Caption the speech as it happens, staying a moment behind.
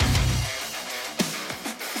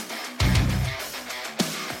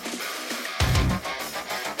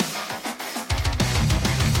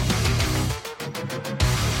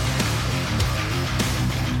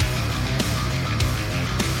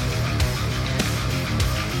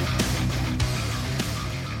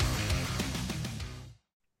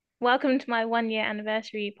Welcome to my 1 year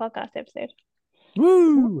anniversary podcast episode.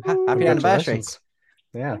 Woo! Happy anniversary. Congratulations.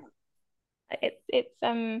 Yeah.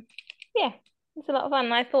 Yeah, it's a lot of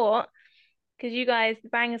fun. I thought, because you guys, the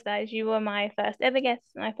Bangers guys, you were my first ever guest,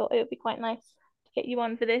 and I thought it would be quite nice to get you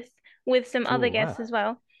on for this with some other Cool, guests wow. as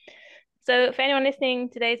well. So for anyone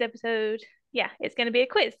listening, today's episode, it's going to be a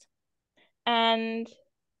quiz. And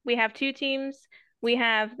we have two teams. We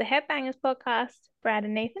have the Headbangers Podcast, Brad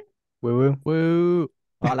and Nathan, Woo Woo!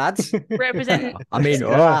 All right, lads. represent I mean, Yeah.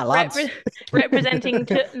 all right, lads. representing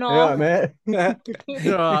Yeah, North, mate.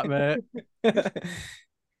 All right, mate. but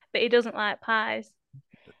he doesn't like pies.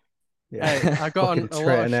 Yeah. Hey, I got Fucking on a lot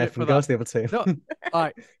traitor of shit Nathan. for Go that. to the other team. No, all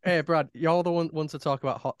right. Hey, Brad, you're the one to talk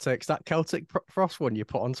about hot takes. That Celtic Frost one you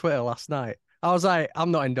put on Twitter last night. I was like,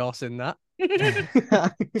 I'm not endorsing that.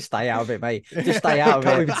 Stay out of it, mate. Just stay out of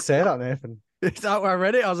Can't it. even say that, Nathan. It's out where I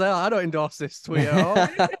read it. I was like, I don't endorse this tweet at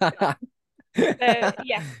all. So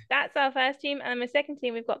yeah, that's our first team, and then my second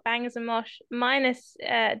team we've got Bangers and Mosh minus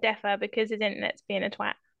Deffa because his internet's being a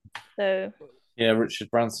twat. So Yeah,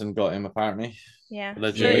 Richard Branson got him apparently. yeah,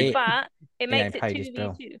 Allegedly. but it he makes ain't it paid his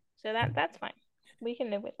 2v2, so that's fine. We can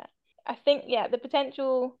live with that. I think the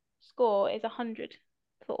potential score is 100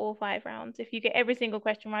 for all 5 rounds if you get every single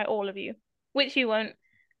question right, all of you, which you won't.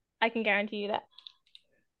 I can guarantee you that.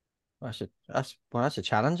 That's a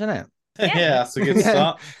challenge, isn't it? Yeah. That's a good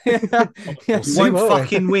start. We'll see, Won't won't we?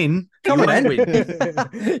 fucking win. Come You on, won't then.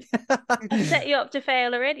 win. I set you up to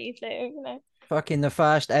fail already, so Fucking the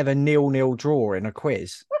first ever 0-0 draw in a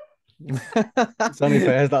quiz. It's only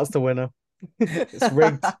fair. That's the winner. It's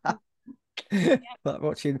rigged.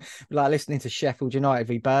 Like listening to Sheffield United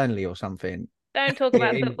v Burnley or something Don't talk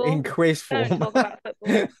about football. in quiz Don't form. talk about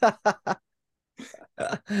football.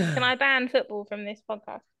 Can I ban football from this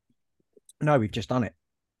podcast? No, we've just done it.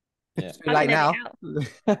 Yeah. It's too I late can now. edit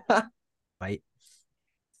out. Mate.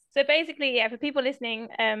 So basically, for people listening,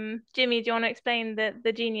 Jimmy, do you want to explain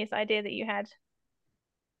the genius idea that you had?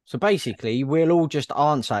 So basically, we'll all just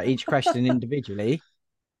answer each question individually,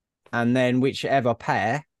 and then whichever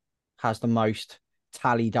pair has the most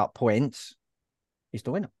tallied up points is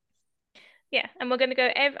the winner. Yeah, and we're going to go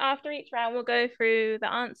after each round. We'll go through the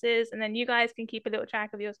answers, and then you guys can keep a little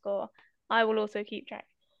track of your score. I will also keep track.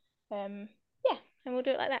 And we'll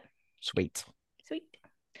do it like that. Sweet. Sweet.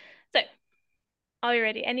 So, are we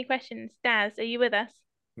ready? Any questions? Daz, are you with us?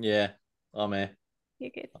 Yeah, I'm here. You're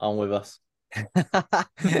good. I'm with us.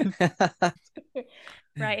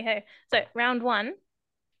 Right ho. So round 1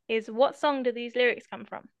 is what song do these lyrics come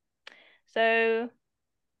from? So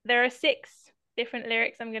there are 6 different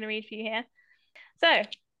lyrics I'm going to read for you here. So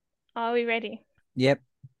are we ready? Yep.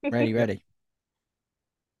 Ready.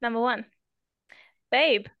 Number 1.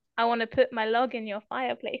 Babe, I want to put my log in your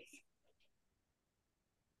fireplace.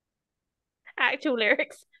 Actual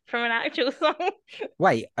lyrics from an actual song.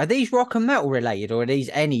 Wait, are these rock and metal related or are these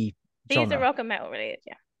any These genre? are rock and metal related,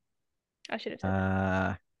 yeah. I should have said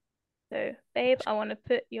that. So, babe, I want to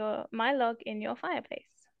put my log in your fireplace.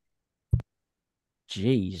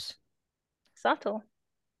 Jeez. Subtle.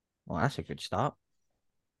 Well, that's a good start.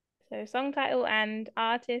 So song title and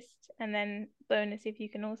artist, and then bonus if you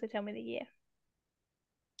can also tell me the year.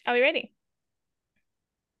 Are we ready?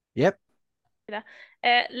 Yep.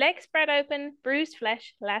 Legs spread open, bruised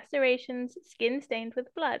flesh, lacerations, skin stained with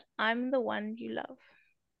blood. I'm the one you love.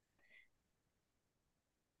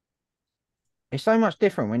 It's so much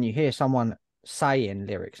different when you hear someone saying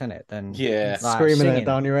lyrics, isn't it? Than Yeah. like, Screaming singing it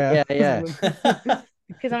down your ear. Yeah.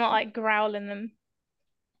 Because I'm not like growling them.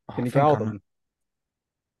 Can you I think growl I'm- them?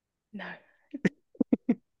 No.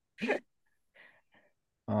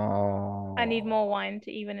 Oh. I need more wine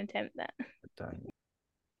to even attempt that.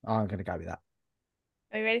 I'm going to go with that.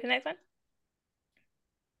 Are you ready for the next one?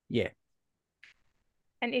 Yeah.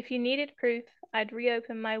 And if you needed proof, I'd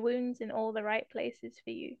reopen my wounds in all the right places for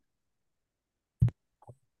you.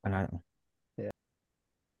 I know.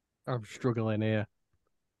 I'm struggling here.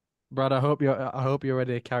 Brad, I hope you're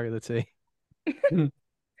ready to carry the tea.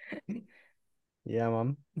 Yeah,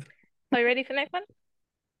 man. Are you ready for the next one?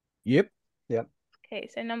 Yep. Okay,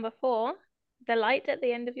 so number 4, the light at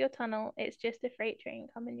the end of your tunnel, it's just a freight train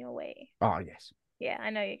coming your way. Oh, yes. Yeah,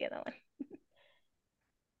 I know you get that one.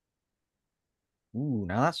 Ooh,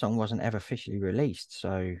 now that song wasn't ever officially released,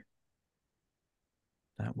 so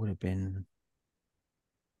that would have been...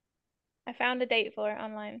 I found a date for it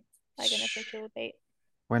online, like an official date.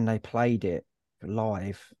 when they played it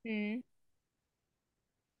live. Are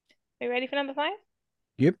you ready for number 5?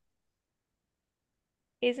 Yep.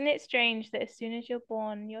 Isn't it strange that as soon as you're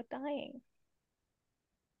born, you're dying?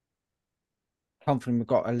 Confident we've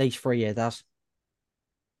got at least 3 here, Daz.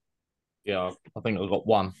 Yeah, I think I got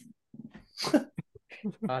one. I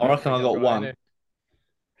I reckon don't I think got I've one. any.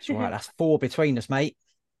 It's all right. That's 4 between us, mate.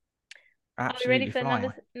 Are we ready Absolutely for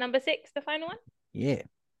flying. number 6, the final one? Yeah.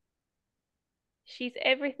 She's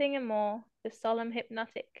everything and more, the solemn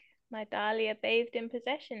hypnotic. My Dahlia bathed in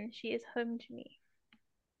possession, she is home to me.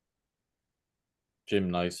 Jim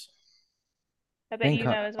knows. I bet you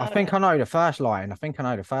know as well. I think I know the first line. I think I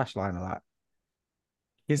know the first line of that.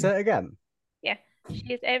 You say it again? Yeah.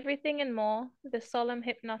 She is everything and more, the solemn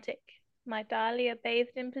hypnotic. My Dahlia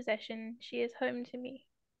bathed in possession, she is home to me.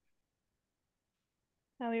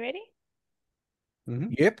 Are we ready?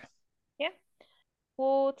 Mm-hmm. Yep. Yeah.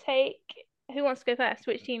 We'll take. Who wants to go first?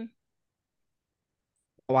 Which team?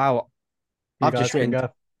 Wow. You I've guys just can written. go.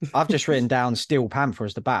 I've just written down Steel Panther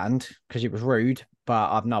as the band because it was rude,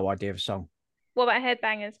 but I've no idea of the song. What about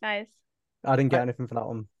Headbangers, guys? I didn't get anything for that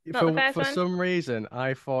one. Not the first For one? some reason,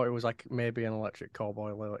 I thought it was like maybe an Electric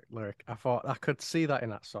Cowboy lyric. I thought I could see that in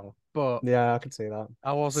that song, but Yeah, I could see that.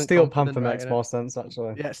 I wasn't Steel confident Panther makes writing it. more sense,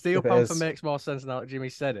 actually. Yeah, Steel if it Panther is. makes more sense now that Jimmy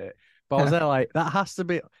said it. But I was there like, that has to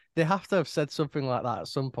be, they have to have said something like that at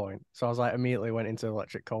some point. So I was like, immediately went into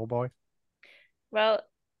Electric Cowboy. Well,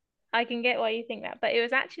 I can get why you think that, but it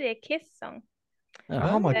was actually a Kiss song.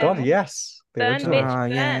 Oh my God, yes. The Burn original. Bitch Oh,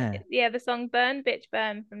 Burn. yeah. Yeah, the song Burn Bitch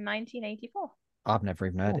Burn from 1984. I've never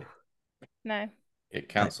even heard it. No. Get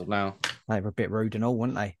cancelled now. They were a bit rude and all,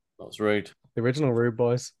 weren't they? That's rude. The original Rude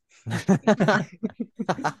Boys.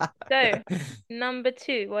 So, number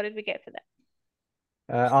 2, what did we get for that?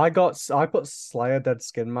 I put Slayer Dead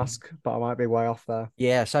Skin Mask, but I might be way off there.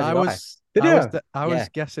 Yeah, so did I I. was, Did I was, you? I was Yeah.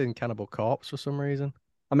 guessing Cannibal Corpse for some reason.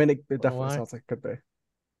 I mean, it Why? definitely sounds like it could be.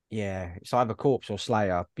 Yeah, it's either Corpse or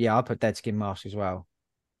Slayer. Yeah, I put Dead Skin Mask as well.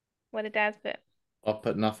 What did Daz put? I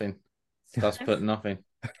put nothing. That's put nothing.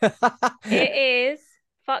 It is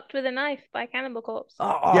Fucked with a Knife by Cannibal Corpse.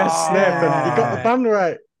 Yes, Nathan, you got the band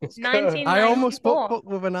right. Let's go. 1994. I almost put Fuck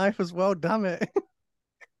with a Knife as well, damn it.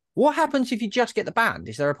 What happens if you just get the band?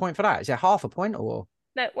 Is there a point for that? Is there half a point or?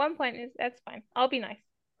 No, 1 point is that's fine. I'll be nice.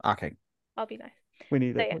 Okay. I'll be nice. We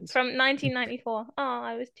need So it. yeah, Please. from 1994. Oh,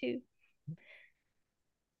 I was 2.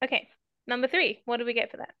 Okay, number 3. What did we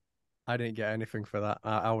get for that? I didn't get anything for that.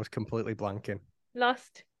 I was completely blanking.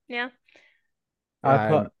 Lost. Yeah. I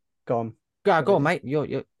put. Go on. Go on, mate.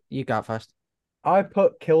 You go first. I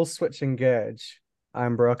put Kill Switch Engage.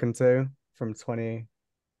 I'm Broken Too from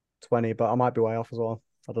 2020, but I might be way off as well.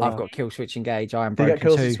 I don't know. I've got Kill Switch Engage. I am Did you get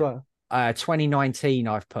Kill Broken Switch Too. well? 2019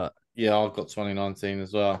 I've put. Yeah, I've got 2019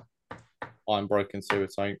 as well. I'm Broken Too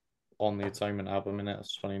on the Atonement album in it.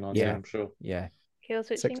 It's 2019, Yeah. I'm sure. Yeah. Kill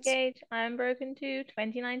Switch Six. Engage. I Am Broken Too.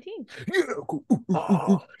 2019.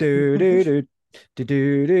 Oh.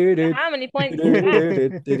 How many points is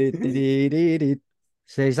that?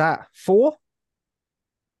 So is that 4?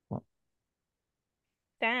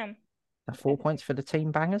 Damn. That 4 points for the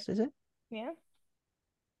team bangers, is it? Yeah.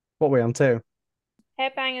 What are we on to?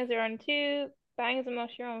 Headbangers are on 2. Bangers and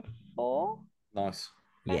Mosh are on 4. Nice. Is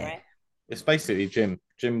that Yeah. right? It's basically Jim.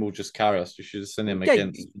 Jim will just carry us. You should have seen him Yeah,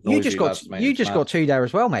 against you noisy just got lads, mate. It's mad. 2 there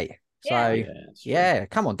as well, mate. So Yeah. yeah,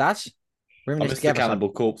 come on, Daz. We're in I this missed the together.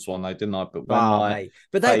 Cannibal Corpse one, though, didn't I? But when Mate.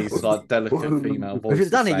 But they face, like delicate female voice, if it's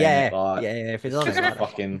done it, saying yeah, like, yeah. If it's it's done it, just like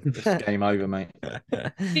fucking it's game over, mate.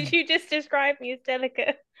 Did you just describe me as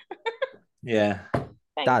delicate? Yeah.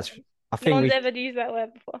 Thanks. Daz, I No think one's we ever used that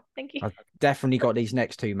word before. Thank you. I've definitely got these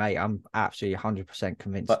next 2, mate. I'm absolutely 100%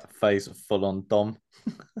 convinced. That phase of full on Dom.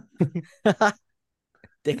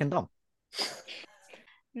 Dick and Dom.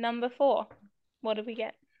 Number 4. What did we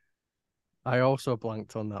get? I also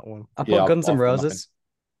blanked on that one. I put Yeah, Guns N' I've got Roses.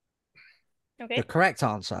 Okay. The correct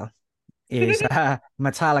answer is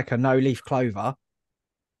Metallica No Leaf Clover.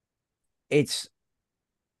 It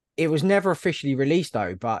was never officially released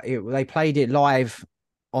though, but they played it live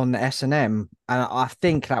on the S&M, and I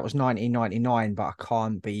think that was 1999, but I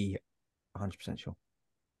can't be 100% sure.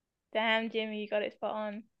 Damn, Jimmy, you got it spot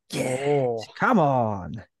on. Yes, come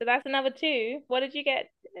on. So that's another 2. What did you get?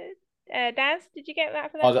 Daz, did you get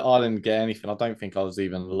that for I, that? I didn't get anything. I don't think I was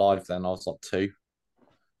even alive then. I was like 2.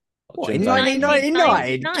 What, in Jim's only-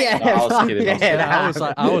 1999? 1999? Yeah, No, I was kidding, I was kidding.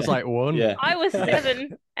 I was like 1. Yeah. I was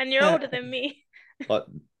 7, and you're older than me. Like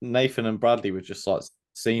Nathan and Bradley were just like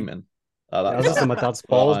seamen. I was just on my dad's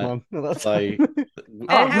balls, man. That's So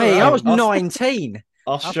Oh, how me, I was us- 19.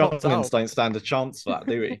 Us I popped youngins out. don't stand a chance for that,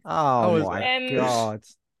 do we? Oh was- my God.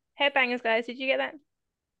 Headbangers, guys, did you get that?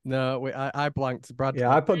 No, wait, I blanked. Brad. Yeah,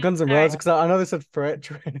 I put Guns N' All right. Roses because I know they said Freight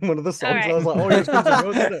Train in one of the songs. right. I was like, oh, yeah, it's Guns N'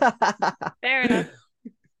 Roses, isn't it? Fair enough.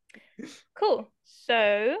 Cool.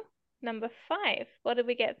 So, number 5. What did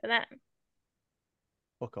we get for that?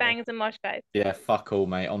 Fuck off. Bangers and Mosh, guys. Yeah, fuck all,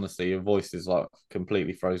 mate. Honestly, your voice is like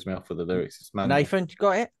completely throws me off with the lyrics. It's mental. Nathan, you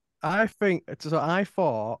got it? I think so. I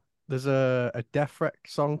thought there's a Death Rec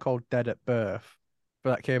song called "Dead at Birth,"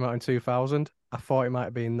 but that came out in 2000. I thought it might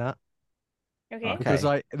have been that Okay. because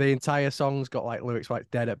like the entire song's got like lyrics like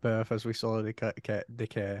 "Dead at birth as we slowly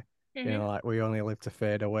decay." You know, like we only live to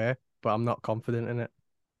fade away. But I'm not confident in it.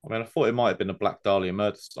 I mean, I thought it might have been a Black Dahlia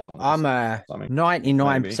murder song. I'm I mean,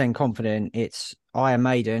 99% confident it's Iron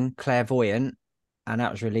Maiden, Clairvoyant, and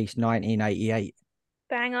that was released 1988.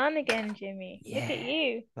 Bang on again, Jimmy. Look at Yeah.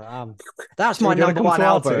 you. That's So my we're gonna number come one to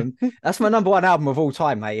Alto. album. That's my number one album of all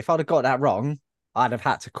time, mate. If I'd have got that wrong, I'd have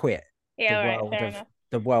had to quit Yeah, all right, world fair of enough.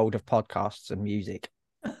 the world of podcasts and music.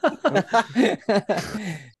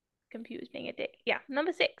 Computer's being a dick. Yeah,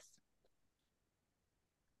 number 6.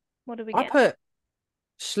 What do we I get? put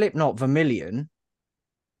Slipknot Vermilion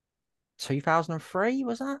 2003,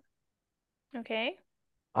 was that? Okay.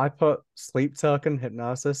 I put Sleep Token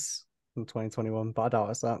Hypnosis from 2021, but I doubt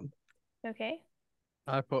it's that. Okay.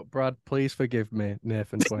 I put Brad, please forgive me,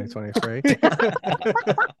 Nathan 2023.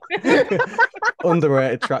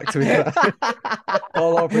 Underrated track to be fair.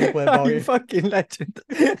 All over replay value. You fucking legend.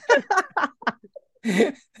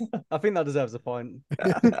 I think that deserves a point.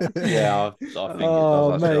 yeah, I think it does.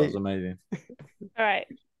 Oh, Actually, that mate. was amazing. All right.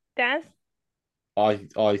 Daz? I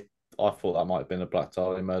thought that might have been a Black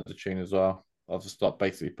Dahlia murder tune as well. I've just like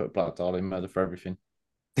basically put Black Dahlia murder for everything.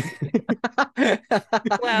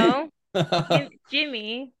 Well,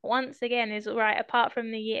 Jimmy, once again, is right apart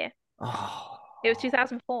from the year. Oh. It was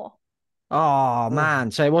 2004. Oh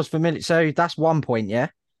man, so it was familiar. So that's 1 point, yeah.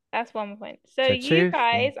 That's 1 point. So So you 2,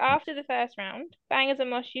 guys, 4. after the first round, Bangers and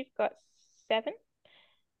Mosh, you've got 7.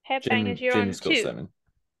 Headbangers, you're Jim's on got 2. 7.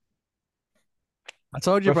 I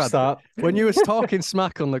told you, Rough Brad, start. when you was talking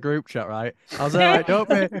smack on the group chat, right? I was there like, don't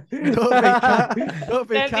be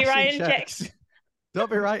casting writing checks. Don't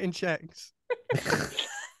be writing checks.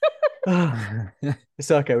 It's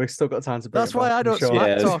okay. We've still got time to bring That's it why back, I I'm don't sure. smack Yeah,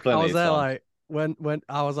 there's talk. I plenty was of there time. like when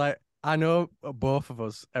I was like, I know both of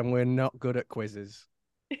us, and we're not good at quizzes.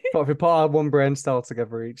 But if we put our one brain cell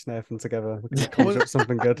together, each Nathan together, we can come up with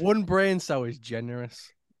something good. One brain cell is generous.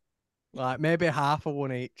 Like maybe half of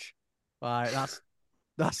one each. Like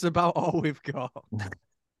that's about all we've got.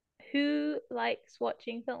 Who likes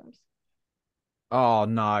watching films? Oh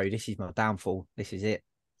no, this is my downfall. This is it.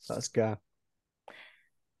 Let's go.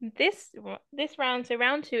 This round, so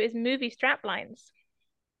round 2 is movie straplines.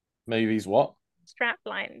 Movies what?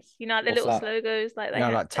 Straplines. You know, like the What's little that? slogos like they You know,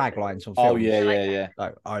 have like taglines on Oh films. yeah, like yeah, that. yeah.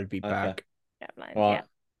 Like I'll be back. Straplines, Right.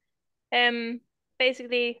 yeah.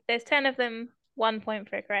 Basically, there's 10 of them. 1 point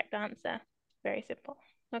for a correct answer. Very simple.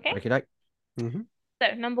 Okay. Okay, doke. Mm-hmm.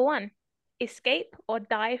 So number 1, escape or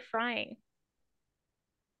die frying.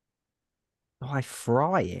 Die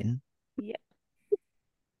frying.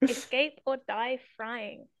 Escape or die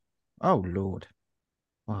frying. Oh lord.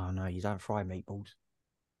 Oh no, you don't fry meatballs.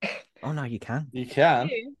 Oh no, you can. You can.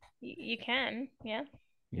 You can, yeah.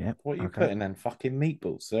 Yeah. What are you okay. putting then? Fucking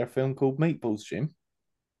Meatballs. Is there a film called Meatballs, Jim?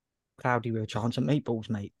 Cloudy with a chance at meatballs,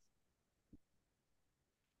 mate.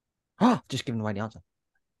 Oh, just giving away the answer.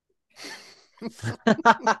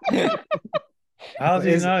 How But do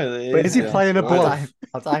you is- know? That it But is he the playing a answer? bluff?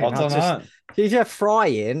 I I don't know. He's just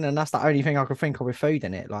frying, and that's the only thing I could think of with food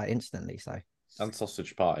in it, like instantly. So, And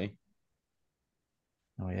Sausage Party.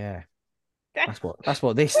 oh yeah, that's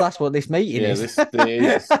what this meeting Yeah, is. this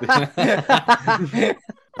is.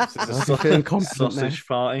 This is a I'm feeling confident now. sausage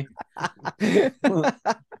party.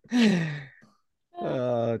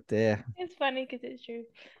 Oh dear. It's funny because it's true.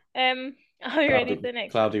 Are you ready for the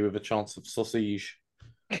next one? Cloudy with a chance of sausage.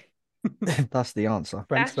 That's the answer.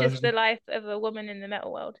 French That's just the version. life of a woman in the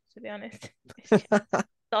metal world, to be honest. It's just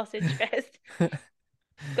sausage fest.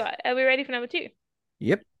 Are we ready for number 2?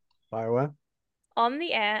 Yep. Fire away. On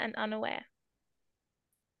the air and unaware.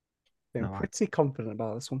 Feeling No, I- pretty confident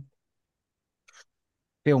about this one.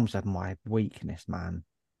 Films are my weakness, man.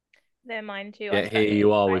 They're mine too. Yeah, I'm here trying to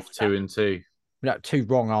you are spice with it up. 2 and 2. No, 2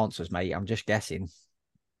 wrong answers, mate. I'm just guessing.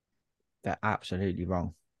 They're absolutely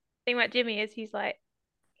wrong. The thing about Jimmy is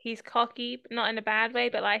he's cocky, but not in a bad way,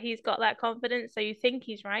 but like he's got that confidence, so you think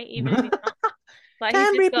he's right, even if he's not. Like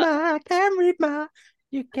he's just got can't read my,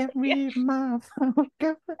 you can't read my.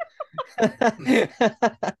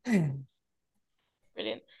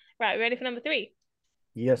 brilliant. Right, ready for number 3?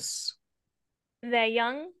 Yes. They're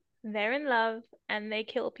young, they're in love, and they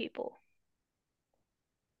kill people.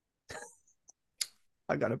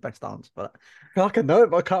 I got a best answer for that. I feel like I know it,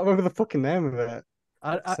 but I can't remember the fucking name of it.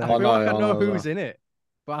 I So- feel like I know I know. who's in it,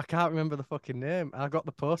 but I can't remember the fucking name. I got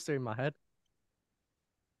the poster in my head.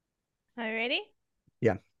 Are you ready?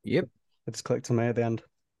 Yep. It just clicked on me at the end.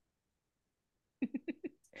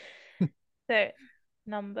 So,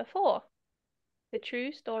 number 4. The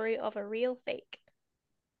true story of a real fake.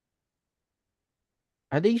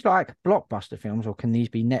 Are these like blockbuster films, or can these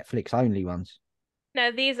be Netflix only ones?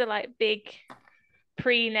 No, these are like big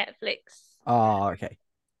pre-Netflix. Oh, okay.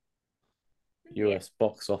 US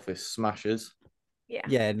box office smashers. Yeah.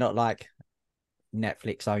 Yeah, not like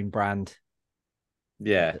Netflix own brand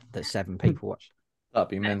Yeah, that 7 people watch. that'd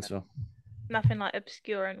be mental. Nothing like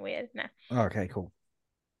obscure and weird. No. Okay, cool.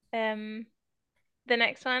 The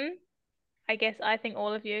next one, I think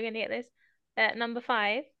all of you are gonna get this. Number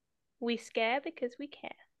 5, we scare because we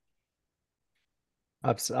care.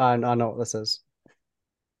 I know what this is.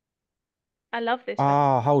 I love this one.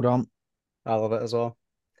 Oh, hold on. I love it as well.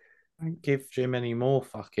 Don't give Jim any more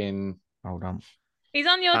fucking Hold on. He's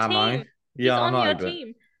on your ammo. team. Yeah, I He's on know, your but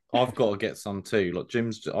team. I've got to get some too.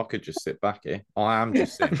 Like I could just sit back here. I am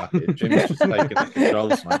just sitting back here. Jim's just taking the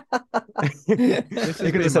controls, mate. You could just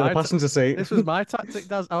sit in the passenger seat. This was my tactic,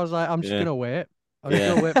 Daz. I was like, I'm just Yeah. gonna wait. I'm just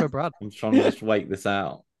gonna wait for Brad. I'm trying to just wait this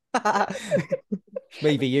out.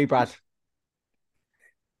 Me v you, Brad.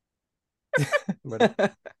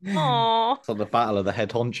 Aww. It's like the battle of the head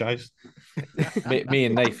honchos. me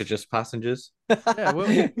and Nath are just passengers. Yeah,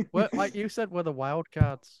 we're like you said, we're the wild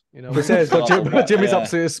cards. You know. But Jimmy's Yeah.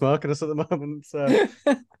 absolutely smoking us at the moment. So,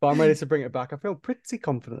 but I'm ready to bring it back. I feel pretty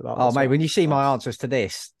confident about Oh, this mate, one. when you see my answers to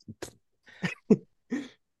this.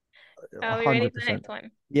 Are we ready for the 100%. next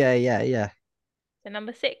one? Yeah. So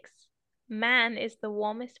number 6, man is the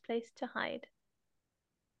warmest place to hide.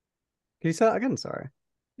 Can you say that again? Sorry.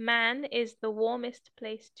 Man is the warmest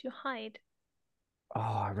place to hide. Oh,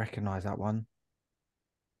 I recognise that one.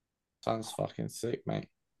 Sounds fucking sick, mate.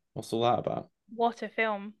 What's all that about? What a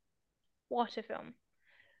film. What a film.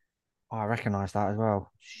 Oh, I recognise that as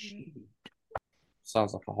well.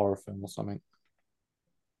 Sounds like a horror film or something.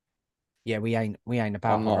 Yeah, we ain't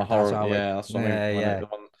about I'm not a horror, horror. are we? Yeah, that's what I mean. When Yeah. the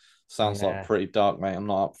one sounds Yeah. like pretty dark, mate. I'm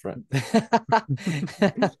not up for it.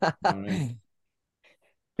 I mean,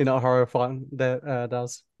 You're not a horror fan,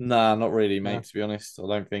 Daz? nah, not really, mate. Yeah. To be honest, I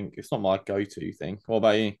don't think it's not my go-to thing. What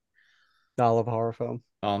about you? I love a horror film.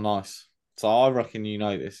 Oh, nice. So I reckon you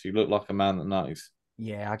know this. You look like a man that knows.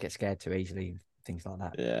 Yeah, I get scared too easily. Things like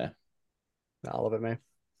that. Yeah, I love it, mate.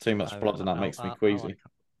 too much blood and that makes me queasy. like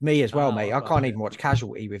Me as well, Oh, mate. I well, can't yeah. even watch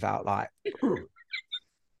Casualty without like.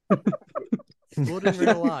 Blood in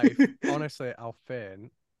real life, honestly, I'll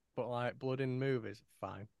faint. But like blood in movies,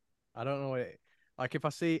 fine. I don't know what it. Like if I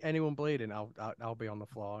see anyone bleeding, I'll be on the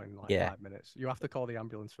floor in like Yeah. 5 minutes. You have to call the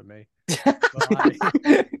ambulance for me.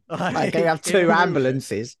 Like, they have in a 2 movie,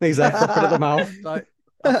 ambulances. Exactly. Put it at the mouth. Like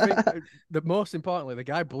I think the most importantly, the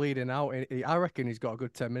guy bleeding out. I reckon he's got a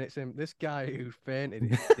good 10 minutes in. This guy who's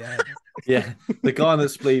fainted is dead. Yeah, the guy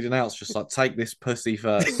that's bleeding out's just like, take this pussy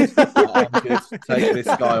first. I'm good. Take this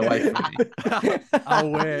guy away from me.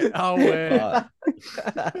 I'll wait.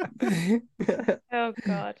 Oh,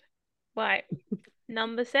 God. Right.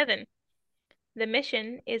 Number 7, the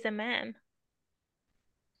mission is a man.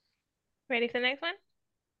 Ready for the next one?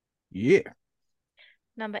 Yeah.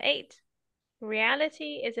 Number 8,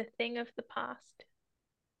 reality is a thing of the past.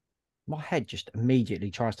 My head just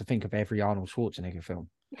immediately tries to think of every Arnold Schwarzenegger film.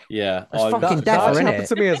 Yeah, That's fucking That Defo, actually innit? happened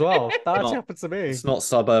to me as well. That actually Not- happened to me. it's not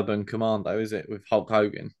Suburban Commando, is it? With Hulk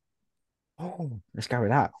Hogan, Oh, let's go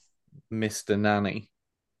with that. Mr. Nanny.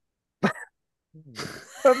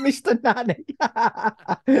 Mr. Nanny.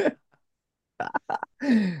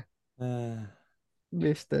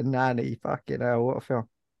 Mr. Nanny. Fucking hell, what a film.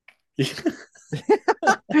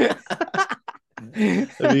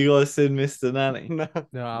 Have you guys seen Mr. Nanny? No,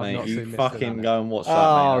 No, I've Mate, not you seen Mr. fucking Nanny. go and watch that,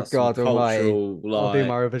 Oh, mate. That's some God almighty. cultural, I'll do like,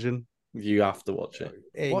 my revision. you have to watch it.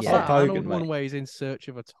 What's Yeah. that Hulk Arnold Hogan, one mate. where he's in search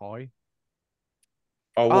of a toy?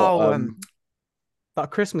 Oh, what? Oh, That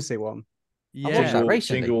Christmassy one. watched that Jingle,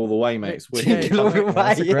 recently. Jingle All the Way, mate. It's Yeah, wicked. Jingle All the Way.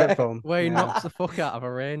 That's a great Yeah. film. Where he Yeah. knocks the fuck out of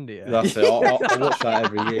a reindeer. That's it. I watch that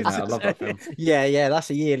every year, mate. I love that film. Yeah, that's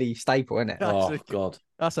a yearly staple, isn't it? Oh, God.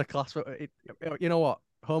 That's a class. You know what?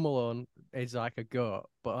 Home Alone is like a goat,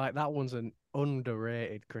 but like that one's an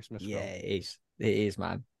underrated Christmas Yeah, film. it is. It is,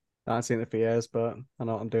 man. I haven't seen it for years, but I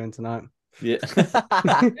know what I'm doing tonight. Yeah.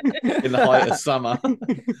 In the height of summer.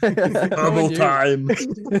 Double you. time.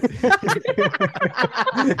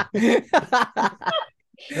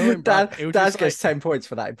 Knowing Brad, Dad, it was Dad just gets 10 points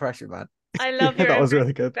for that impression, man. I love your That was really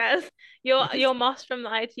impression, good. Baz. Your Moss from the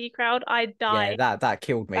IT crowd. I died. Yeah, that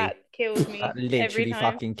killed me. That kills me That every literally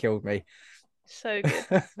time. fucking killed me. So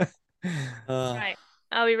good. Right.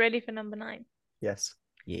 Are we ready for number 9? Yes.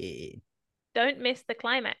 Yeah. Don't miss the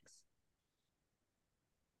climax.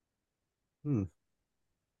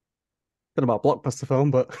 Don't know about blockbuster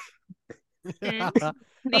film, but That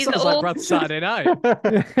These are sounds like all. Brad's Saturday night.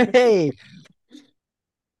 Hey.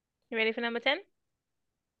 You ready for number 10?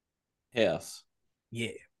 Yes.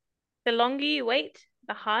 Yeah. The longer you wait,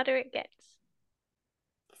 the harder it gets.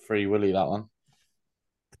 Free Willy, that one.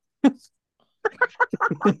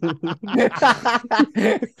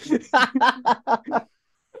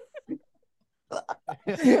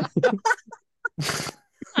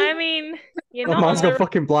 I mean, you're my not on mind's gone the.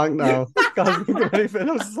 fucking blank now. Guys, think of anything.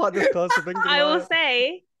 I was just like this close to thinking I will about it.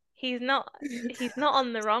 say he's not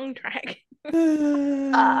on the wrong track.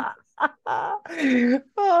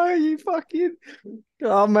 Oh, you fucking.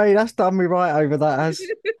 Oh, mate, that's done me right over that as.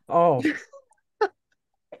 Oh,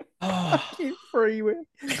 Fucking free will.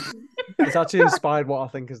 it's actually inspired what I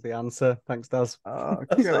think is the answer. Thanks, Daz. Oh,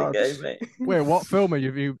 That's God. okay, mate. Wait, what film have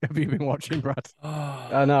you been watching, Brad?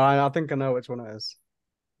 I know. I think I know which one it is.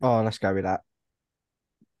 Oh, let's go with that.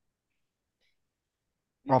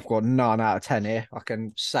 I've got 9 out of 10 here. I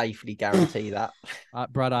can safely guarantee that.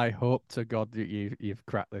 Brad, I hope to God that you've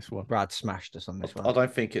cracked this one. Brad smashed us on this I one.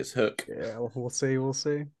 don't think it's Hook. Yeah, we'll see. We'll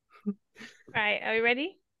see. Right, are we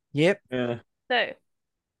ready? Yep. Yeah. So,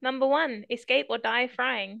 number 1, escape or die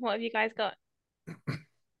frying. What have you guys got?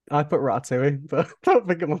 I put Ratatouille, but I don't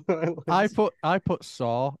think I'm on the list. I put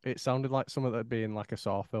Saw. It sounded like something that'd be in like a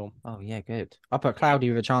Saw film. Oh, yeah, good. I put Cloudy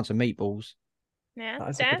with a Chance of Meatballs. Yeah, That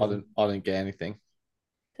is a Dad? good I didn't get anything.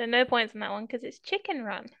 So no points on that one because it's Chicken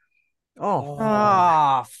Run. Oh,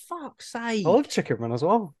 Ah, fuck's sake. I love Chicken Run as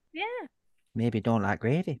well. Yeah. Maybe don't like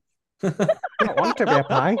gravy. I don't want to be a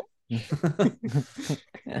pie.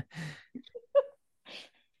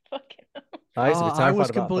 Fucking hell. I used to be Oh, terrified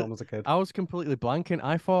about that film as a kid. I was completely blanking.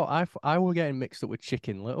 I thought I were getting mixed up with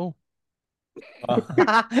Chicken Little. That'll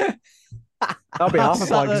be half a Sat point because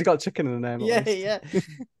there- it's got chicken in the name. at least. yeah.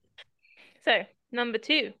 So, number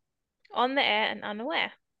 2, on the air and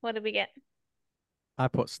unaware. What did we get? I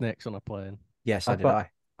put Snakes on a Plane. Yes, so I did put- I.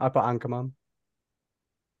 I put Anchorman.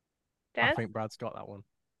 I Dad? think Brad's got that one.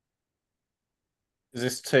 Is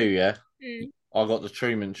this 2, yeah? Mm. I got the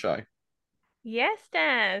Truman Show. Yes,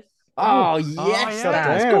 Dad. Oh, yes,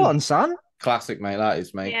 Daz. damn. Go on, son. Classic, mate. That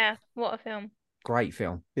is, mate. Yeah, what a film. Great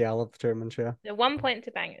film. Yeah, I love the Truman Show. So 1 point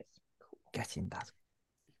to Bangers. Get in, Daz.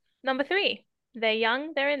 Number 3, they're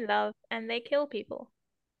young, they're in love, and they kill people.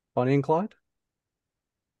 Bonnie and Clyde.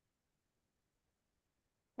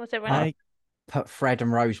 What's everyone else? I Put Fred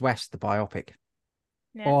and Rose West, the biopic.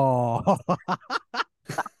 Yeah. oh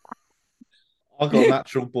I got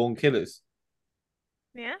Natural Born Killers.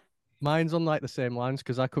 Yeah. mine's on like the same lines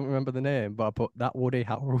because I couldn't remember the name, but I put that Woody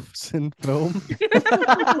Harrelson film.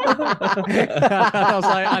 I was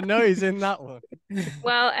like, I know he's in that one.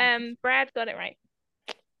 Well, Brad got it right.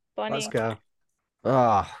 Bonnie. Let's go.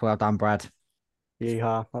 Oh, well done, Brad.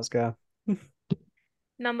 Yeehaw. Let's go.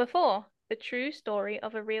 Number 4, the true story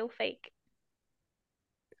of a real fake.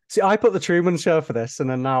 See, I put the Truman Show for this, and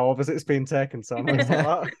then now obviously it's been taken, so I'm gonna say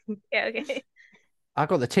that. Yeah, okay. I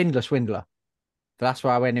got the Tinder Swindler. But that's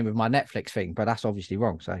where I went in with my Netflix thing, but that's obviously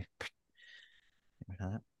wrong. So,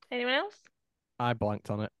 Anyone else? I blanked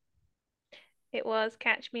on it. It was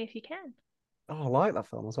Catch Me If You Can. Oh, I like that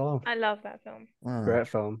film as well. I love that film. Great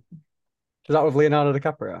film. Is that with Leonardo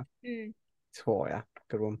DiCaprio? Mm. Oh yeah,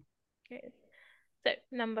 good one. Good. So,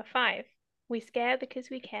 number 5, we scare because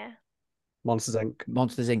we care. Monsters Inc.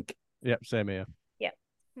 Monsters Inc. Yep, same here.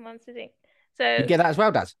 Monsters Inc. So, You get that as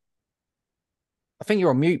well, Daz? I think you're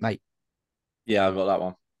on mute, mate. Yeah, I got that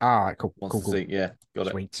one. All right, cool. Monsters Cool. Inc. Yeah, got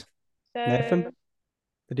it. Sweet. so, Nathan?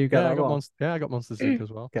 Did you get Yeah, that I as got well? I got Monsters Inc.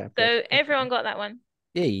 as well. Okay. so good. everyone got that one.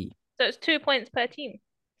 Yay. So it's 2 points per team.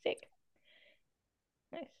 Sick.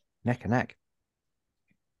 Nice. Neck and neck.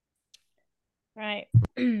 Right.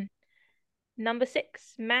 Number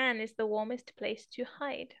 6, man is the warmest place to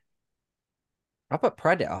hide. I put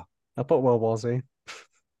Predator. I put World War Z.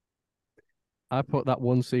 I put that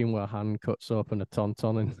one scene where Han cuts open a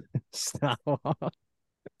tauntaun in Star Wars.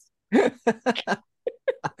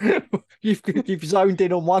 You've zoned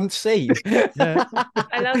in on one scene. Yeah.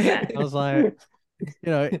 I love that. I was like,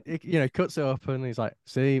 cuts it open. He's like,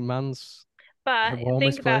 "See, man's But the think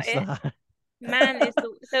warmest about place it. to hide." Man is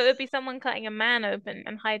so it would be someone cutting a man open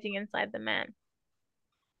and hiding inside the man.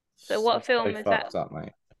 So what Sounds film so is that? fucked up,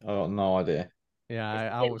 mate. I got no idea. Yeah,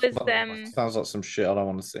 I It was. was Sounds like some shit I don't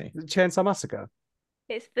want to see. Chainsaw Massacre.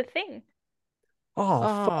 it's The Thing.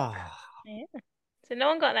 Oh, fuck. Yeah. So no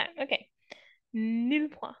one got that. Okay. Nil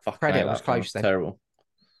point. Fuck, Predator mate, was that film's close then. terrible.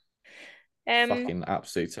 Um, Fucking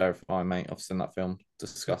absolute terrifying, mate. I've seen that film.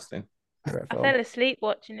 Disgusting. Great I film. fell asleep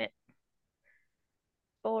watching it.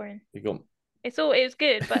 Boring. You got It was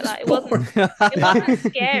good, but like it wasn't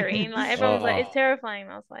scary. Like everyone was like, it's terrifying.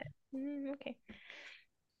 I was like, okay.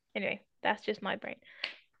 Anyway, that's just my brain.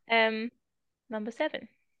 Number 7.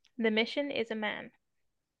 The mission is a man.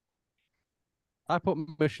 I put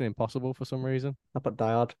Mission Impossible for some reason. I put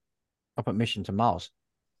Die Hard. I put Mission to Mars.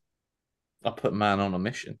 I put Man on a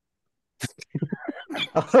Mission.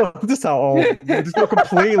 Just how all just got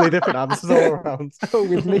completely different answers all around. Oh,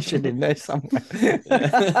 with Mission in there somewhere.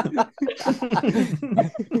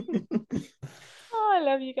 Oh, I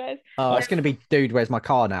love you guys. Oh, it's going to be Dude, Where's My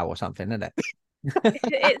Car Now or something, isn't it?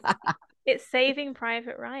 It's Saving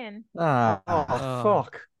Private Ryan. Ah,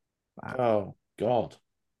 Fuck. Oh God.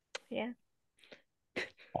 Yeah.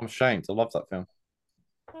 I'm ashamed. I love that film.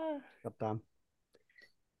 God damn.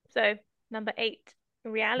 So, number 8.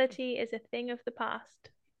 Reality is a thing of the past.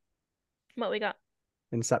 What we got?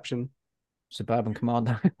 Inception. Suburban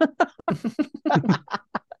Commando.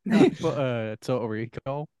 But Total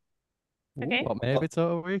Recall. Okay. But maybe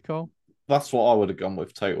Total Recall. That's what I would have gone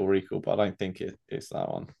with, Total Recall, but I don't think it's that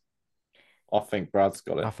one. I think Brad's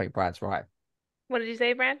got it. I think Brad's right. What did you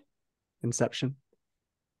say, Brad? Inception.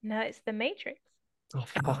 No, it's The Matrix. Oh,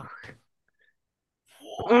 fuck.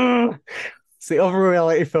 It's the other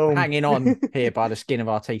reality film. Hanging on here by the skin of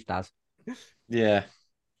our teeth, Daz. Yeah.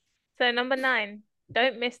 So, number 9.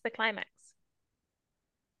 Don't miss the climax.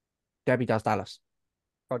 Debbie Does Dallas.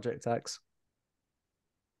 Project X.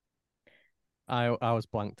 I was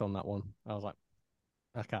blanked on that one. I was like,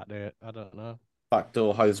 I can't do it. I don't know.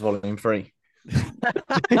 Backdoor Hose Volume 3.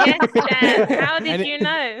 Yes, Dan. How did you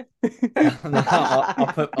know? No,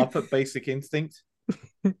 I put Basic Instinct.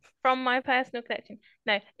 From my personal collection.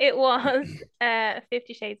 No, it was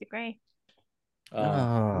 50 Shades of Grey.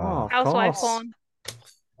 Oh, Housewife course.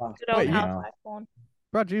 porn. Good old Wait, housewife porn.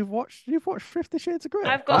 Brad, you've watched 50 Shades of Grey?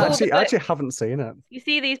 I've got all the I actually haven't seen it. You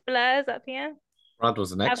see these blurs up here? Brad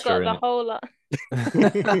was an I've extra got in the it. whole lot. I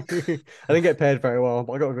didn't get paid very well,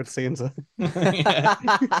 but I got a good scenes.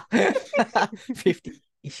 50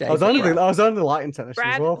 Shades. I was only the lighting technician as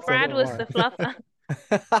Brad, well. so I Brad don't was know the why.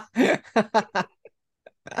 fluffer.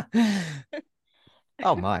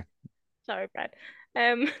 Oh my. Sorry, Brad.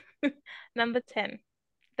 Number 10.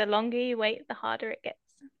 The longer you wait, the harder it gets.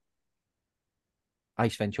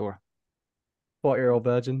 Ace Ventura. 40-year-old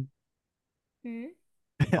virgin. Hmm?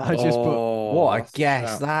 I just put What a that's guess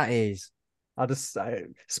shout. that is.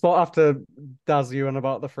 Spot after Daz you and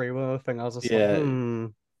about the free will thing. I was just Yeah.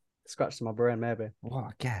 like, scratched my brain maybe.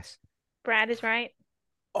 What a guess. Brad is right.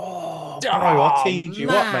 Oh, bro, I teed you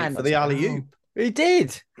up, mate, man. for the alley oop. He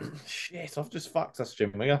did. Shit, I've just fucked us,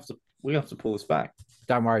 Jim. We have to pull this back.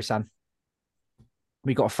 Don't worry, son.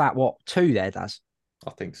 We got a fat 2 there, Daz.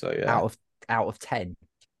 I think so, yeah. Out of 10.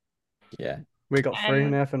 Yeah. We got 3,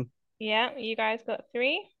 Um, Nathan. Yeah, you guys got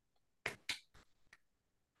 3.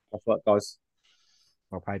 Off that, guys.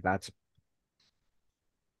 Well played, lads.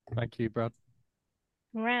 Thank you, Brad.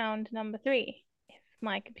 Round number 3. If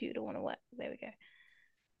my computer want to work. There we go.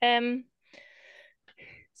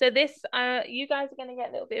 So this, you guys are going to get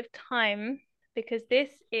a little bit of time because this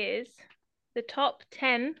is the top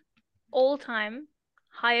 10 all-time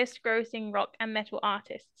highest grossing rock and metal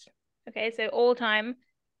artists. Okay, so all-time,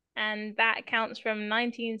 and that counts from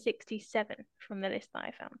 1967 from the list that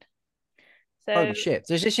I found. So Holy shit.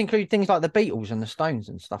 Does this include things like the Beatles and the Stones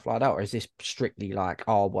and stuff like that? Or is this strictly like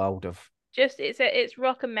our world of... just it's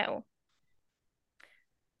rock and metal.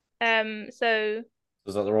 So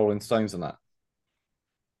Was that the Rolling Stones and that?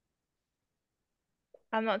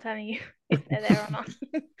 I'm not telling you if they're there or not.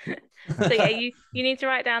 So yeah, you need to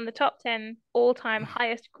write down the top 10 all-time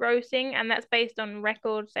highest grossing, and that's based on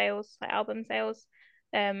record sales, like album sales,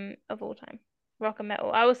 of all time. Rock and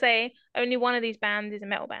metal. I will say only one of these bands is a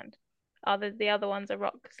metal band. The other ones are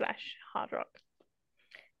rock/hard rock.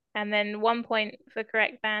 And then 1 point for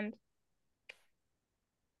correct band.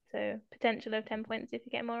 So potential of 10 points if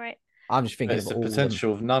you get them all right. I'm just thinking It's of the all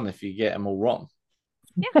potential of none if you get them all wrong.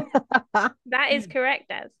 That is correct,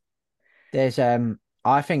 Daz. There's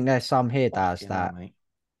I think there's some here, Daz, Fucking that hell, mate.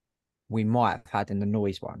 we might have had in the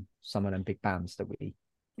noise one. Some of them big bands that we...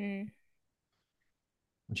 Mm.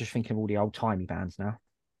 I'm just thinking of all the old timey bands now.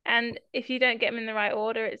 And if you don't get them in the right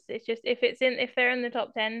order, it's just if they're in the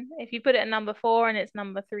top 10, if you put it at number 4 and it's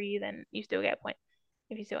number 3, then you still get a point.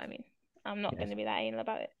 If you see what I mean. I'm not Yes. going to be that anal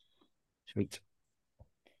about it. Sweet.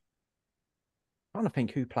 I'm trying to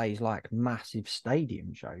think who plays like massive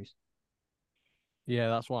stadium shows. Yeah,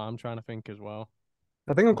 that's what I'm trying to think as well.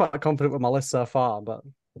 I think I'm quite confident with my list so far, but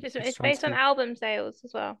It's trying to based on think. album sales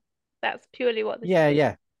as well. That's purely what this is.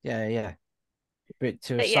 Yeah. But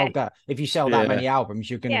to But sell yeah. that, if you sell that Yeah. many albums,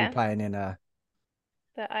 you're going to Yeah. be playing in a...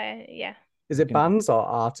 But Is it bands or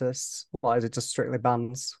artists? Or is it just strictly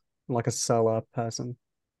bands? Like a solo person?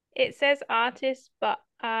 It says artists, but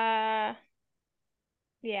yeah,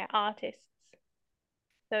 artists.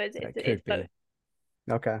 So It it's could be. both.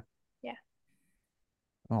 Okay. Yeah.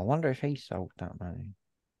 Oh, I wonder if he sold that many.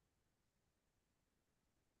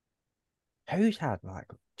 Who's had like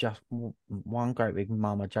just one great big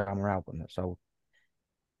Mama Jamma album that sold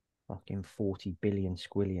fucking 40 billion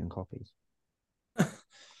squillion copies?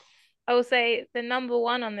 I will say the number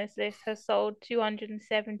one on this list has sold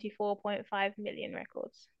 274.5 million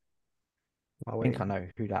records. Oh, I think wait. I know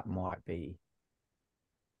who that might be.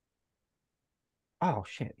 Oh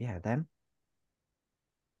shit, yeah, them.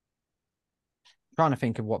 Trying to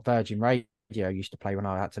think of what Virgin Radio used to play when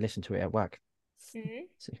I had to listen to it at work. Mhm.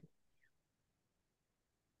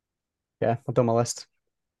 Yeah, I've done my list.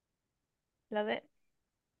 Love it.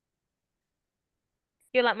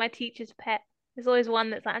 You're like my teacher's pet. There's always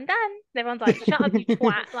one that's like, I'm done. And everyone's like, shut up, you twat.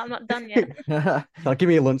 Like, I'm not done yet. Like, give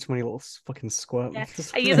me your lunch money, little fucking squirt. Yeah.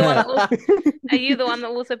 Are you the one that also, are you the one that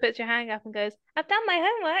also puts your hand up and goes, I've done my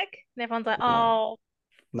homework? And everyone's like, oh.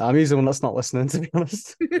 No, I'm usually the one that's not listening, to be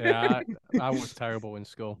honest. Yeah, I was terrible in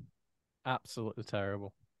school. Absolutely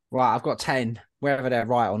terrible. Right, I've got 10. Whether they're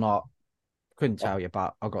right or not, couldn't tell you,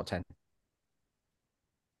 but I've got 10.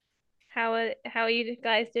 How are you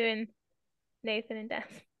guys doing, Nathan and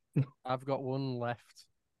Des? I've got one left.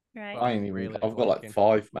 Right. I ain't even. Really I've got like liking.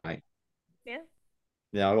 5, mate. Yeah.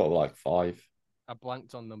 Yeah, I got like 5. I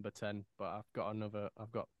blanked on number 10, but I've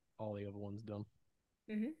got all the other ones done.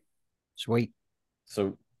 Mm-hmm. Sweet.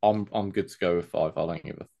 So I'm good to go with 5. I don't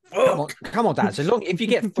give a Come on, Dad. As long if you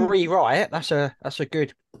get 3 right, that's a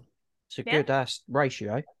good Yeah. good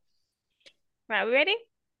ratio. Right, we ready?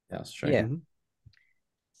 Yeah, that's true. Yeah.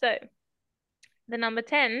 So the number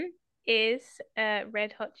 10 is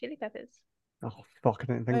Red Hot Chili Peppers Oh, fuck, I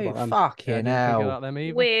didn't think Oh, about them. Yeah, I fucking didn't think hell. about them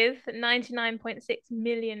either. with 99.6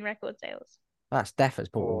 million record sales. That's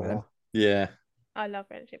definitely bought them. Oh, Yeah. I love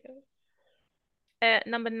Red Hot Chili Peppers.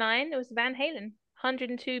 Number 9 was Van Halen,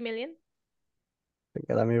 102 million. didn't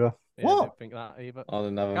get them either. Yeah, I What? didn't think that either. I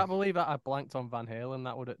don't know. Can't believe that I blanked on Van Halen.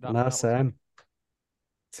 That No, was same.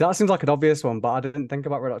 See, that seems like an obvious one, but I didn't think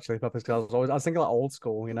about Red Hot Chili Peppers because I was thinking like old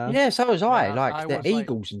school, you know? Yeah, so was I. Yeah, Like I the was like-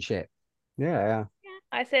 Eagles and shit. Yeah.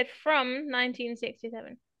 I said from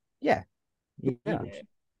 1967. Yeah. Yeah. Eagles.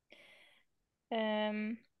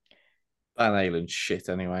 Um, Van Halen shit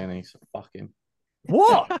anyway, and he's fucking.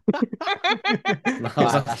 What? No, I was Right,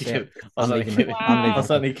 only that's kidding. it. I was I'm only leaving kidding. it. I Wow.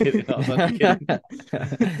 was only kidding. I was only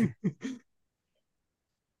kidding.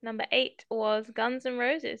 number 8 was Guns N'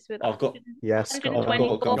 Roses with I've got. Yes, got them. I've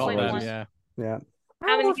got Guns N' 124.1. Roses. Yeah. Yeah.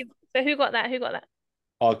 How many people? So who got that? Who got that?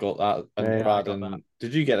 I got that. And Yeah, Brad I got and that.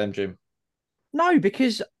 did you get them, Jim? No,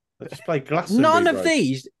 because They just played Glastonbury. none of bro.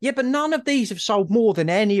 these. Yeah, but none of these have sold more than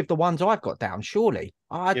any of the ones I've got down. Surely,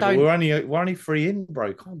 I Yeah, but don't. we're only 3 in,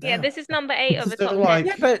 bro. Calm down. Yeah, this is number 8 of the Still top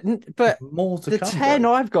like- 10. Yeah, but more to the come. 10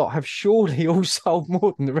 bro. I've got have surely all sold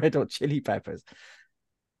more than the Red Hot Chili Peppers.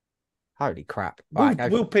 Holy crap! Right, go for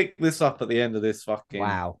We'll it. pick this up at the end of this fucking.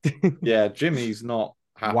 Wow, Yeah, Jimmy's not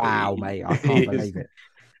happy. wow, mate, I can't believe it.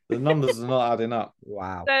 The numbers are not adding up.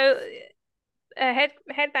 Wow. So,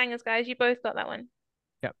 Headbangers, guys, you both got that one.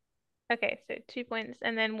 Yep. Okay, so 2 points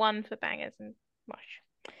and then 1 for Bangers and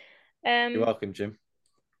Mosh. You're welcome, Jim.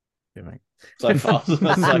 Yeah, mate. So far, so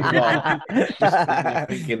far. Just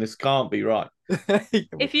thinking this can't be right.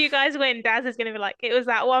 If you guys win, Daz is going to be like, it was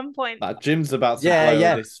that 1 point. Like, Jim's about to Yeah, blow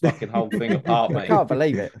yeah. this fucking whole thing apart, I mate. can't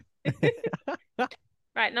believe it.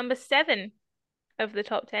 Right, number 7 of the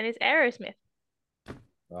top 10 is Aerosmith,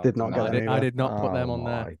 Did not No, get I, them did, I either. did not put them Oh on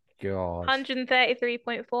there. my god.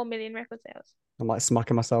 133.4 million record sales. I'm like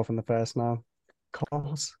smacking myself in the face now. Of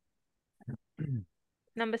course.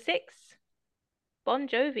 Number 6, Bon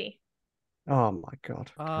Jovi, Oh my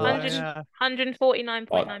god. Oh, 100 yeah.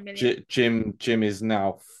 149.9 million. Jim is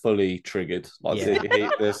now fully triggered. Like Yeah.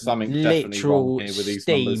 there's something definitely wrong Literal here with these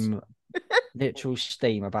numbers. steam. Literal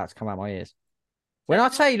steam about to come out my ears. When I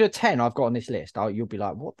tell you the 10 I've got on this list, you'll be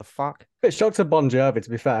like, what the fuck? Bit shocked at Bon Jovi, to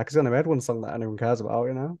be fair, because I never had one song that anyone cares about,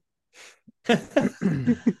 you know?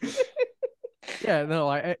 Yeah, no,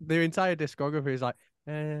 like their entire discography is like.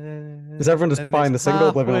 Is everyone just and buying the it's single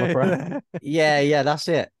Living on a halfway Prayer? there. Yeah, that's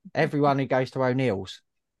it. Everyone who goes to O'Neill's.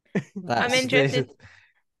 I'm interested.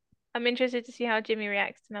 I'm interested to see how Jimmy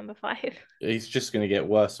reacts to number 5. He's just going to get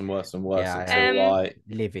worse and worse and worse Yeah, until like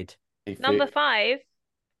Livid. he Number fe- 5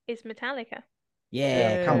 is Metallica,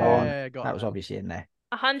 Yeah, come on. Yeah, got That was them. obviously in there.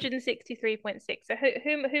 163.6. So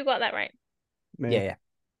who got that right? Me. Yeah,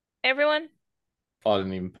 Everyone. I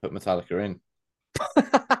didn't even put Metallica in.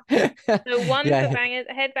 So 1 Yeah. for Bangers,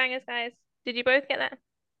 Headbangers, guys. Did you both get that?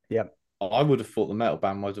 I would have thought the metal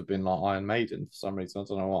band would have been like Iron Maiden for some reason. I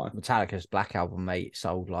don't know why. Metallica's Black Album, mate,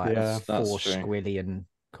 sold like Yeah, 4 that's true. squillion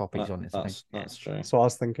copies on it. That's true. That's what I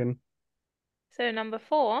was thinking. So number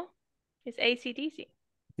 4 is AC/DC.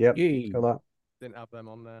 Yep. Yeah. Got that. Didn't have them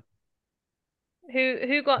on there.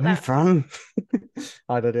 Who got Hey, that? Fran.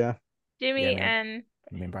 I did, yeah. Jimmy Yeah, and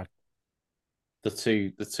I mean, Brad. The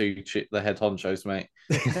head honchos, mate.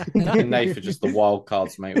 And Nate are just the wild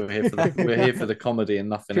cards, mate. We're here for the comedy and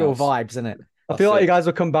nothing Pure else. vibes, isn't it? I feel That's like you it. guys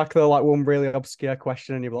will come back to like one really obscure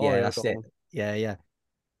question and you'll be like, Yeah, oh, yeah, that's I got it.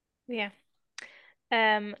 one.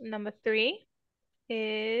 Yeah. number 3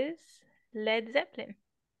 is Led Zeppelin.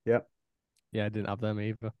 Yeah, I didn't have them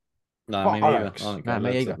either. No, me neither. Bollocks. I don't No, get me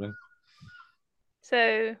Led either. Zeppelin.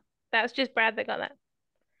 So that's just Brad that got that.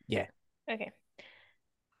 Yeah. Okay.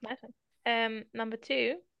 Nice one. Number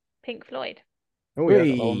 2, Pink Floyd. Oh, yeah, I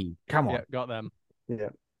got that one. Whee! Come on. Yeah, got them. Yeah.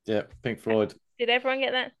 Yeah, Pink Floyd. Did everyone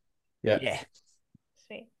get that? Yeah. Yeah.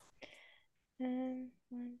 Sweet. 1,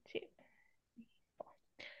 2, 3, 4.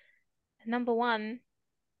 Number 1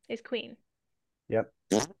 is Queen.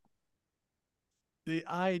 See,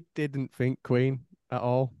 I didn't think Queen at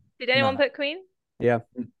all. Did anyone No. put Queen?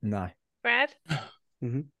 No. Brad?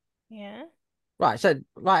 Mhm. Yeah. Right. So,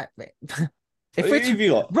 right. If Who we're have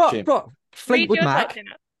you got, Rock, Jim? Rock, Read Fleetwood your Mac, section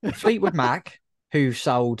up. Fleetwood Mac, who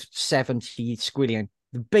sold 70 squillion.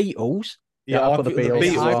 The Beatles, Yeah, I've got the Beatles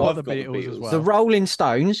as well. I've got the Beatles as well. the Rolling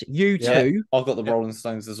Stones, U2, I've got the Rolling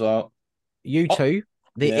Stones as well. U2,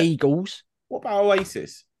 the Yeah. Eagles, What about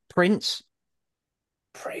Oasis? Prince.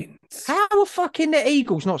 Prince. How are fucking the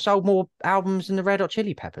Eagles not sold more albums than the Red Hot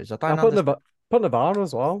Chili Peppers? I I don't put, understand. put Nirvana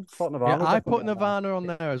as well. Thought Nirvana Yeah, was I definitely put on there. Nirvana on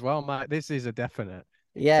there as well, Mike. This is a definite.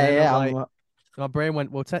 Yeah, And then yeah. I'm like, my brain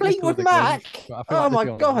went, well, technically Fleetwood the Mac. Grunge, but I feel Oh like my they'd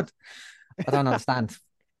be on god. I don't understand.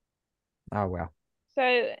 Oh well. So,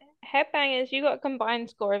 Headbangers, you got a combined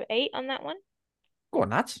score of 8 on that one. Go on,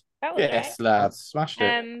 lads. That was Yes, lads. Smashed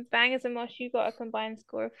it. Bangers and Mosh, you got a combined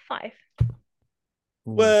score of 5.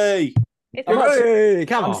 Way. It's I'm not actually- Hey,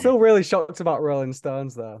 come I'm on. still really shocked about Rolling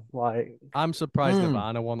Stones though. Like, I'm surprised Mm.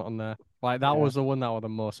 Nirvana wasn't on there. Like, that Yeah. was the one that I was the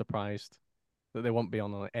most surprised that they won't be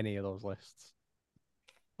on any of those lists.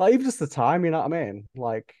 even just the time, you know what I mean?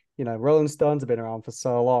 Like, you know, Rolling Stones have been around for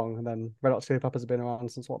so long, and then Red Hot Chili Peppers have been around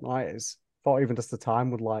since what, the 90s? Thought even just the time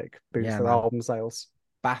would like boost Yeah, their man. album sales.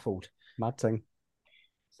 Baffled. Mad thing.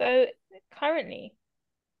 So, currently,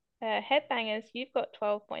 Headbangers, you've got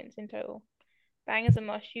 12 points in total. Bangers and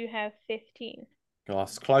Mosh, you have 15. God,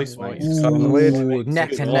 it's close, mate. Ooh, It's close. Ooh,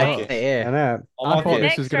 neck and I like neck it. here. I know. I I like thought it.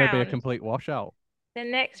 this was Next going to be a round. complete washout. The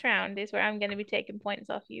next round is where I'm going to be taking points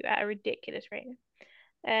off you at a ridiculous rate.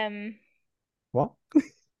 What?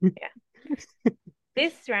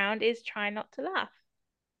 This round is try not to laugh.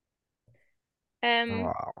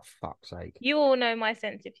 Oh, fuck's sake. You all know my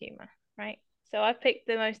sense of humor, right? So I've picked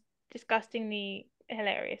the most disgustingly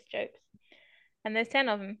hilarious jokes, and there's 10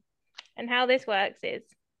 of them. And how this works is,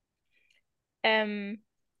 I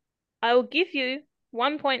will give you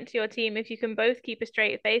 1 point to your team if you can both keep a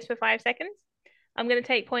straight face for 5 seconds. I'm going to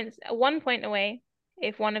take 1 point away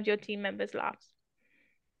if one of your team members laughs.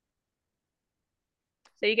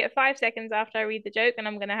 So you get 5 seconds after I read the joke, and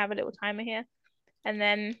I'm going to have a little timer here. And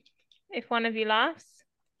then if one of you laughs,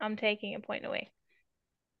 I'm taking a point away.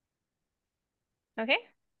 Okay?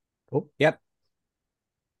 Cool. Yep.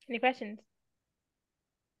 Any questions?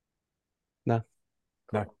 No.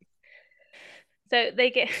 Cool. No. So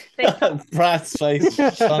they Brad's face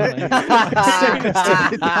is funny.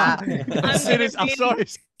 As soon as I really- saw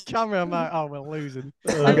his camera, I'm like, oh, we're losing.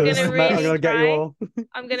 I'm gonna gonna really get you try. all.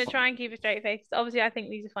 I'm gonna try and keep a straight face. Obviously, I think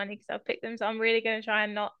these are funny because I've picked them, so I'm really gonna try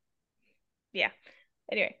and not. Yeah.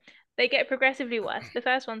 Anyway, they get progressively worse. The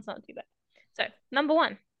first one's not too bad. So, number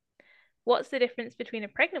 1. What's the difference between a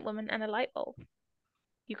pregnant woman and a light bulb?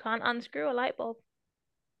 You can't unscrew a light bulb.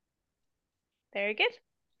 Very good.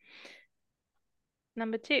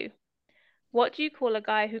 Number 2. What do you call a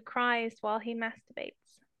guy who cries while he masturbates?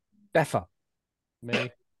 Beffa. Me.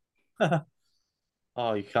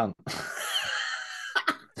 Oh, you can't.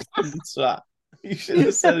 What's that? You should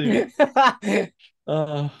have said it.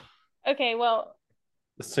 Oh, Okay, well,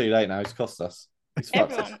 it's too late now. It's cost us. It's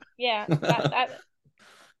fucked us. everyone. Yeah, that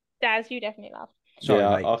Daz, you definitely laughed. Sorry,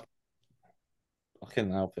 Yeah, mate. I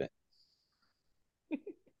couldn't help it.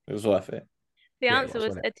 It was worth it. The Yeah, answer was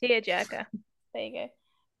wasn't a tearjerker. There you go.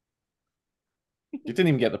 You didn't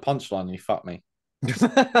even get the punchline. You fucked me.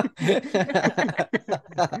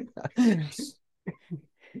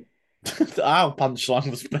 Our punchline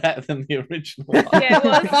was better than the original one. Yeah,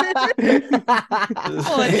 it was.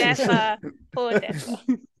 Poor Deffa. Poor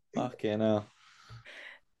Deffa. Fucking hell.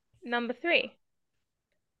 Number 3.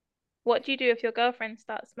 What do you do if your girlfriend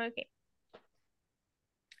starts smoking?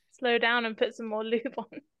 Slow down and put some more lube on.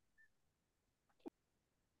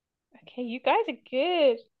 Okay, you guys are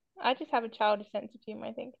good. I just have a childish sense of humor,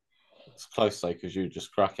 I think. It's close though, because you were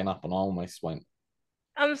just cracking up and I almost went.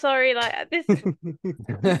 I'm sorry, like this.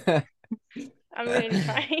 I'm really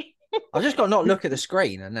trying. I've just got to not look at the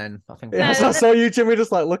screen, and then I think. Yeah, so I saw you, Jimmy,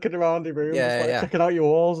 just like looking around the room, just like Yeah. checking out your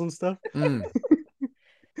walls and stuff. Mm.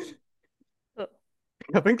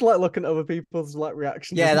 I think like looking at other people's like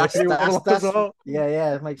reactions. Yeah, is making you wanna laugh as that's well.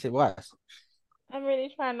 yeah, it makes it worse. I'm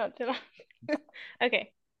really trying not to laugh.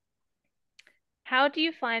 Okay. How do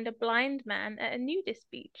you find a blind man at a nudist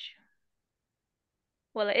beach?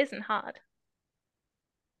 Well, it isn't hard.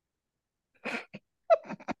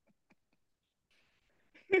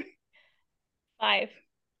 5.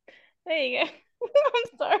 There you go.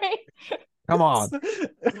 I'm sorry. Come on.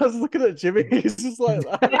 I was looking at Jimmy. He's just like,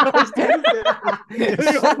 I was doing it.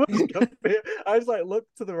 He almost got me. I was like, look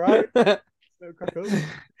to the right. No, crack up.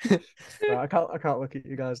 Right, I can't look at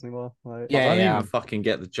you guys anymore. Like, I don't even fucking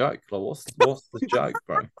get the joke. Like, what's the joke,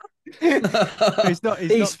 bro? He's not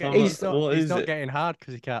it? getting hard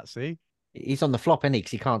because he can't see. He's on the flop, isn't he?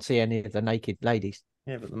 Because he can't see any of the naked ladies.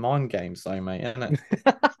 Yeah, but the mind game's though, mate, isn't it?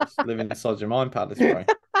 Just living inside your mind palace, bro.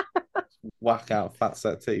 Whack out fat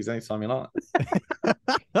set titties anytime you like.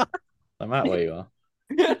 No matter where you are.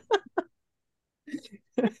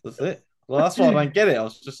 That's it. Well, that's why I don't get it. I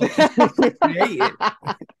was just like, create it.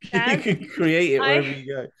 You can create it wherever you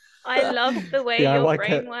go. I love the way Yeah, I your like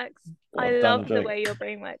brain it. works. Well I done, love the Jake. way your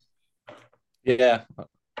brain works. Yeah.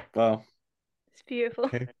 Well, It's beautiful.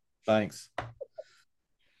 Okay. thanks.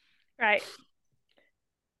 Right.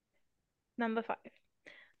 Number 5.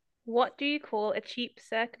 What do you call a cheap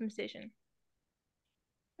circumcision?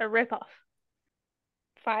 A rip-off.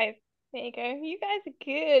 5. There you go. You guys are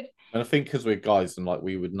good. And I think because we're guys and like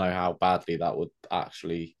we would know how badly that would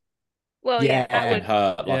actually Well, yeah, that Yeah. would.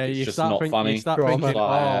 hurt. Like Yeah, it's you just start not think- funny. You start Drama. thinking,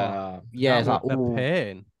 Like, Yeah, it's like, the ooh.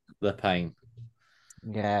 pain. the pain.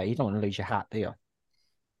 Yeah, you don't want to lose your hat, do you?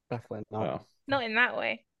 definitely not. Well, Not in that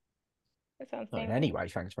way. That sounds Not in painful. any way,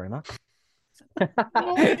 thanks very much.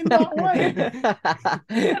 not in that way.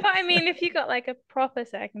 But I mean, if you got like a proper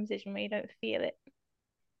circumcision where you don't feel it.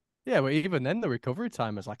 Yeah, but even then, the recovery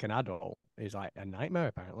time as like an adult is like a nightmare,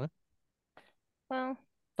 apparently. Well,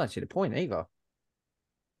 Don't see the point either.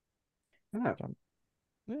 Yeah.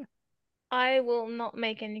 I will not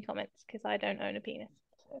make any comments because I don't own a penis.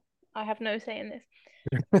 So I have no say in this.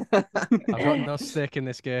 I've got no stake in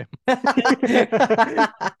this game.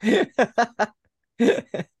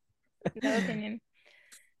 No opinion.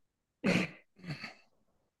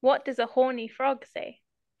 What does a horny frog say?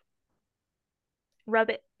 Rub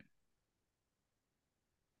it.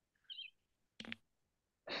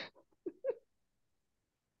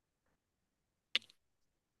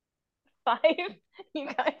 Five. You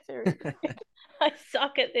guys are. I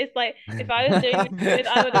suck at this. Like, if I was doing this quiz,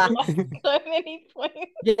 I would have lost so many points.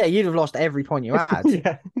 Yeah, you'd have lost every point you had.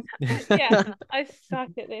 Yeah. Yeah, I suck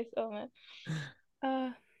at this. Oh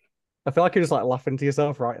man. I feel like you're just like laughing to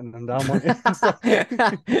yourself, writing them down. Aren't you?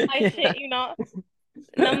 I shit you not.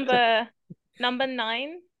 Number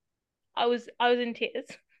 9. I was in tears.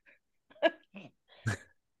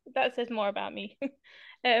 That says more about me.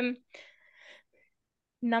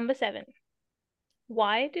 Number 7.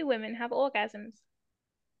 Why do women have orgasms?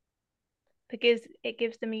 Because it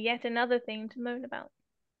gives them yet another thing to moan about.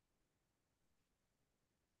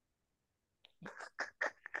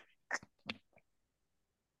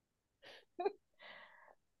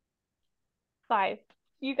 Five.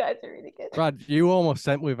 You guys are really good. Brad, you almost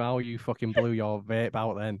sent with how you fucking blew your vape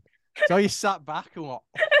out then. So you sat back and what?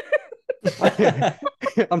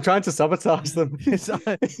 I'm trying to sabotage them. It's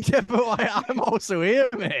like, yeah, but like, I'm also here,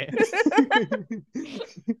 mate.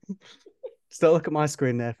 Just don't look at my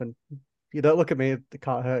screen, Nathan. You don't look at me, it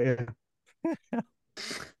can't hurt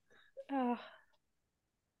you.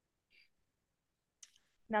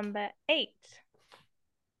 Number 8.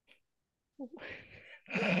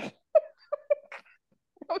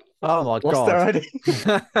 Oh my Lost it god. already.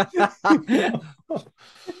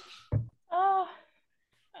 Oh,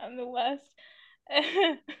 I'm the worst.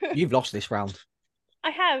 You've lost this round.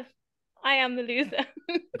 I have. I am the loser.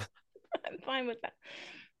 I'm fine with that.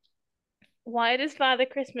 Why does Father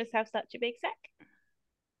Christmas have such a big sack?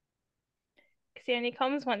 Because he only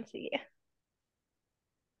comes once a year.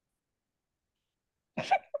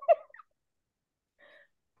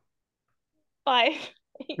 Five.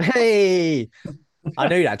 Hey, I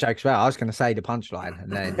knew that joke as well. I was going to say the punchline,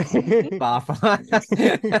 and then but I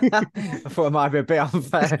thought it might be a bit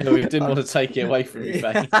unfair. No, we didn't want to take it away from you,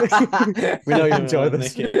 Faye. We know you enjoy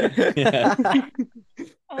this. Yeah.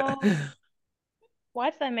 Oh, why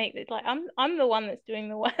did I make this? Like, I'm the one that's doing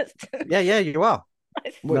the worst. Yeah, you are.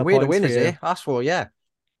 No We're the points for winners you. here. Us four, yeah.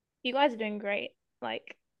 You guys are doing great.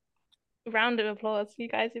 Like, round of applause. You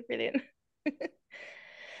guys are brilliant.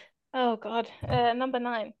 Oh God. Number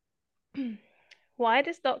 9. Why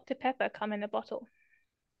does Dr. Pepper come in a bottle?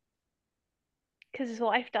 Because his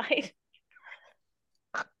wife died.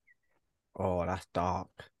 Oh, that's dark.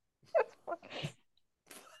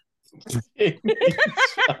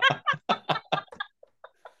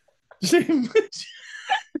 Jim,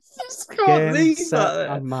 just can't Game, leave set, that there.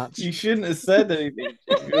 and match. You shouldn't have said anything.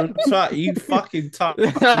 You're a twat. You fucking touched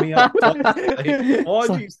me up. Why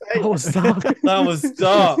did you say That was dark. That was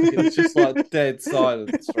dark. It was just like dead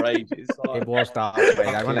silence for ages. Like, It was dark, mate,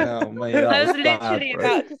 wasn't it? hell, mate, that I was bad, literally bro.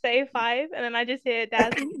 about to say 5, and then I just hear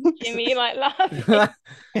Dad and Jimmy like laughing.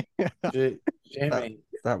 Jimmy.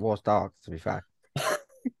 That was dark, to be fair.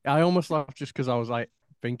 I almost laughed just because I was like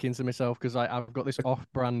thinking to myself, because I've got this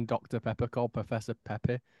off-brand Dr. Pepper called Professor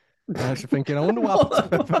Pepe. And I was thinking, I wonder what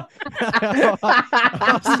happened to Pepper.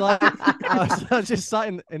 I was just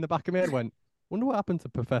sat in the back of my head and went, wonder what happened to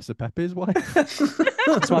Professor Pepe's wife.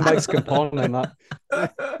 That's my Mexican porn in that.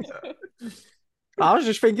 I was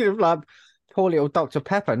just thinking of like poor little Dr.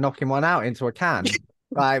 Pepper knocking one out into a can,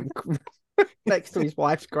 like next to his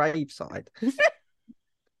wife's graveside.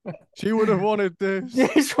 She would have wanted this.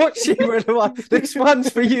 It's what she would have wanted. This one's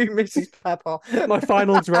for you, Mrs. Pepper. My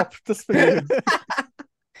final drop just for you.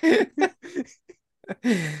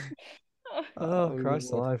 Oh,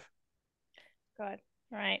 Christ alive. God.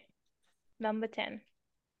 Right. Number 10.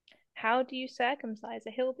 How do you circumcise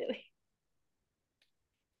a hillbilly?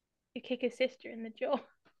 You kick his sister in the jaw.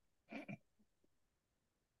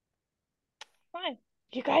 Fine.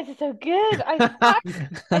 You guys are so good. I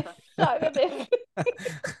suck at this.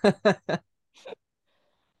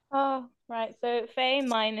 Oh, right. So Faye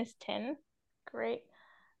 -10. Great.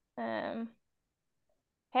 Headbangers,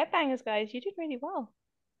 guys, you did really well.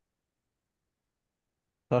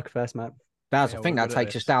 Fuck first, mate. Daz, Yeah, I think we're that good at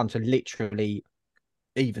takes us this. down to literally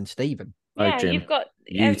even Steven. Oh, Yeah, Jim, you've got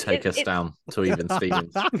You take us it's down to even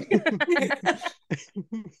Stevens.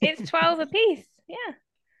 It's 12 apiece. Yeah.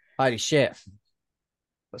 Holy shit.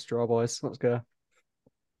 Let's draw, boys. Let's go.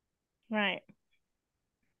 Right.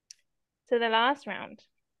 So the last round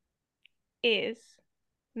is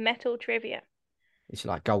metal trivia. It's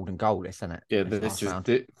like golden goal, isn't it? Yeah, This this last is round.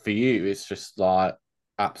 for you. It's just like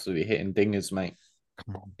absolutely hitting dingers, mate.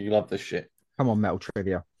 Come on. You love this shit. Come on, metal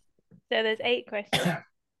trivia. So there's 8 questions.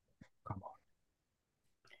 Come on.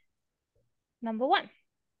 Number 1.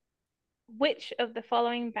 Which of the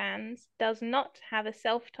following bands does not have a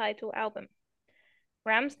self-titled album?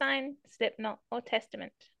 Rammstein, Slipknot, or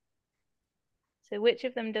Testament? So which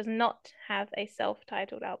of them does not have a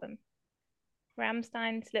self-titled album?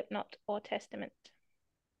 Rammstein, Slipknot, or Testament?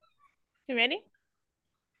 You ready?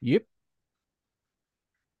 Yep.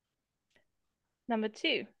 Number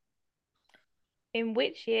 2. In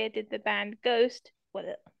which year did the band Ghost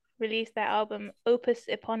release their album Opus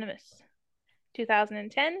Eponymous?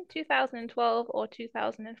 2010, 2012, or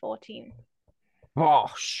 2014?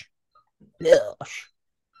 Bosh. Bosh.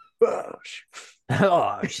 Bosh.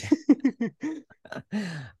 Bosh.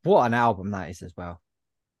 What an album that is as well.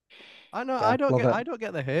 I know. Yeah, I love it. don't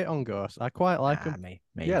get the hate on Ghost. I quite like Nah, him. me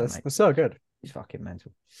Yeah, either, they're mate. so good. He's fucking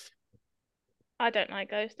mental. I don't like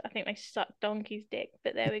Ghost. I think they suck donkey's dick,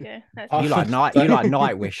 but there we go. That's You like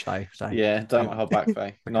Nightwish though. So Yeah, don't Come on. hold back,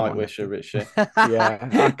 Faye. Come on, Nightwish are rich shit. Yeah,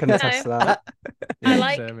 I can attest to that. I Yeah,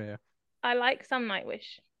 like- same here. I like some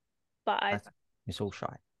Nightwish, but I It's all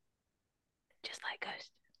shy. just like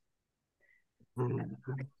Ghost.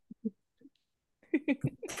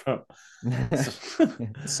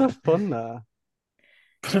 It's so fun there.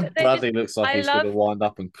 Bradley looks like I he's love- going to wind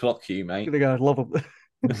up and clock you, mate. Gonna go love them.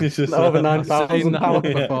 He's just Over like- 9,000 that pounds.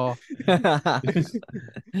 one before. He's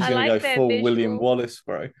I going like to go their full William visual. Wallace,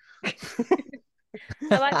 bro.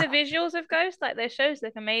 I like the visuals of Ghost. Like their shows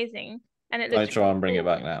look amazing, and it Don't looks. try and bring it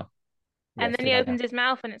cool. back now. Yeah, And it's then too he late opens now. his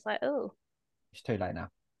mouth, and it's like, oh, It's too late now.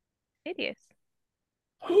 hideous.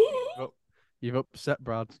 You've upset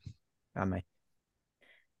Brad. And me.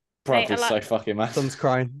 Bradley's I so like- fucking mad. Son's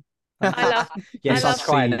crying. I love. Yes, I I'm love-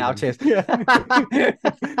 crying now. Cheers. Yeah.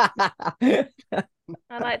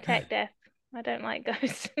 I like tech death. I don't like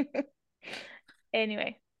Ghost.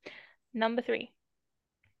 Anyway, number 3.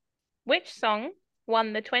 Which song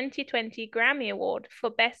won the 2020 Grammy Award for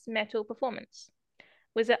Best Metal Performance?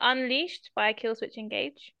 Was it Unleashed by Killswitch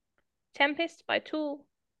Engage, Tempest by Tool,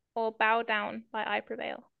 or Bow Down by I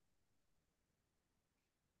Prevail?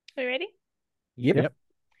 Are you ready? Yep.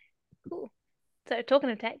 Cool. So, talking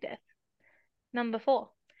of tech death, number 4.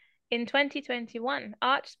 In 2021,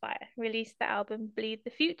 Archspire released the album Bleed the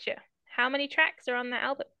Future. How many tracks are on that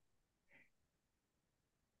album?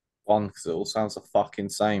 1, because it all sounds the fucking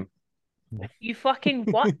same. You fucking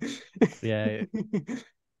what? Yeah.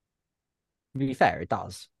 To be fair, it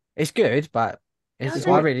does. It's good, but Doesn't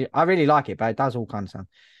I really like it, but it does all kind of sound.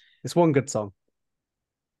 It's one good song.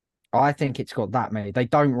 I think it's got that many. They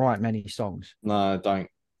don't write many songs. No, don't,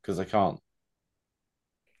 because I can't.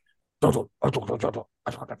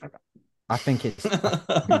 I think it's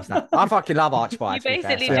that. I fucking love Archspire. You to be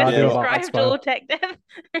fair, basically so- Yeah, I just do love described Archspire. all tech death.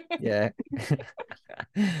 Yeah.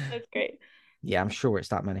 That's great. Yeah, I'm sure it's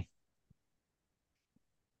that many.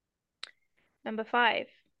 Number 5.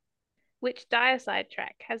 Which Diocide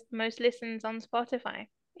track has the most listens on Spotify?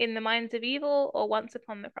 In the Minds of Evil or Once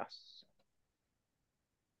Upon the Cross?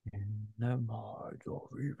 No more your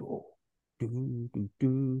evil.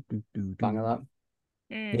 Banger that.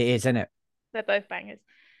 Mm, It is, isn't it? they're both bangers.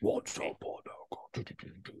 What's Great.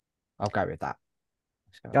 I'll go with that.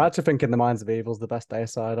 Let's go. Yeah, I actually think In the Minds of Evil is the best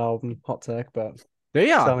Dayside album. Hot take, but Do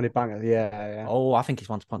you? so many bangers. Yeah, yeah. Oh, I think it's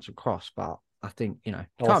Once Upon a Cross, but I think, you Also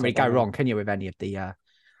can't really go banger. wrong, can you, with any of the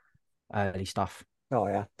early stuff? Oh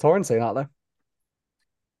yeah, Torrance that though.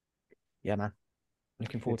 Yeah, man.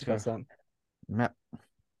 Looking forward to 50%. Yep.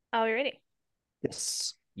 Are we ready?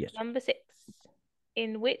 Yes. Yes. Number 6.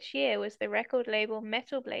 In which year was the record label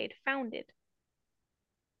Metal Blade founded?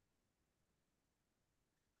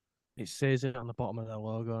 It says it on the bottom of their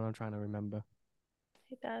logo, and I'm trying to remember.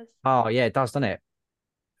 It does. Oh, yeah, it does, doesn't it?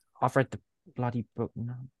 I've read the bloody book.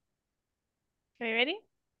 No. Are you ready?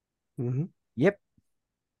 Mm-hmm. Yep.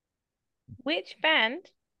 Which band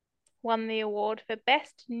won the award for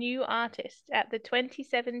Best New Artist at the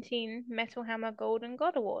 2017 Metal Hammer Golden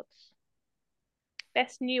God Awards?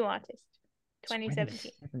 Best New Artist,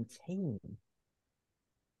 2017. 2017.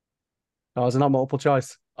 Oh, is it not multiple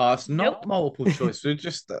choice? It's not Nope. multiple choice. We're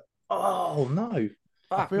just. Oh, no.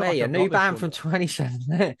 Fuck feel me, like a I've new got this band one. from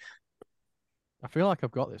 2017. I feel like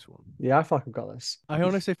I've got this one. Yeah, I feel like I've got this. I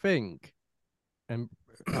honestly think, and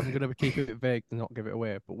I'm gonna keep it vague and not give it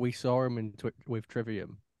away, but we saw him with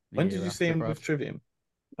Trivium. the When did year you see after, him bro. with Trivium?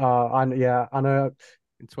 I know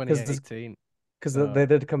In 'cause 2018. because So- they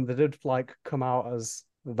did come out as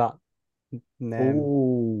that name.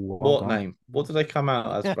 Oh, What name? What did they come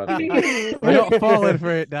out as, Bradley? We're not falling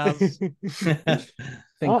for it, Daz.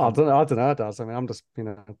 I don't know, Daz. I mean, I'm just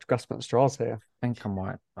grasping at straws here. I think I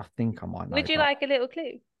might know. Would you but- like a little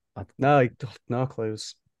clue? No, no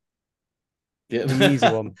clues. Yeah. The easy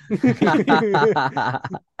one.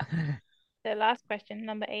 So last question,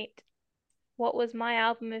 number 8. What was my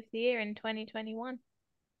album of the year in 2021?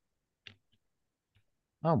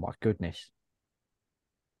 Oh my goodness.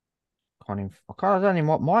 I don't even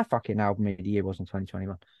what my fucking album of the year was in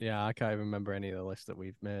 2021. Yeah, I can't even remember any of the lists that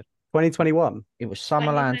we've made. 2021. It was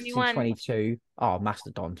Summerland 2021. 2022. Oh,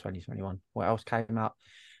 Mastodon 2021. What else came out?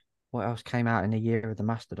 What else came out in the year of the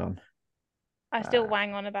Mastodon? I still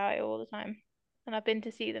wang on about it all the time, and I've been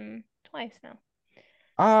to see them twice now.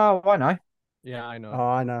 Oh, I know. Yeah, I know. Oh,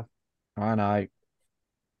 I know. I know.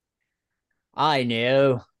 I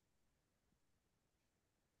knew.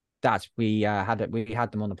 We had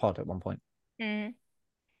them on the pod at one point. Mm-hmm. I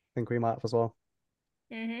think we might have as well.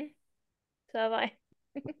 Mm-hmm. So have I.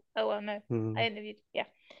 Oh, well, no. Hmm. I interviewed. Yeah.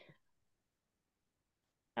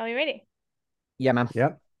 Are we ready? Yeah, man.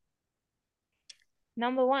 Yep.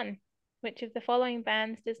 Number 1. Which of the following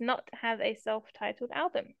bands does not have a self-titled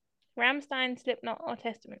album? Rammstein, Slipknot, or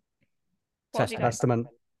Testament? What have you got? Testament.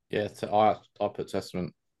 Yeah, I put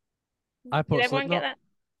Testament. I Did put everyone get Slipknot.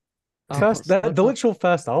 that? I First, put the Slipknot. literal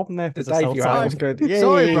first album there. The is a debut album self-titled. was good.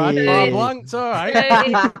 Sorry, Brad. Yay. Bar blanked. All right.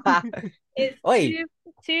 So it's Oi.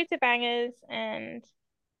 two to Bangers and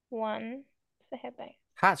 1 for Headbangers.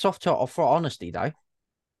 Hats off for honesty, though.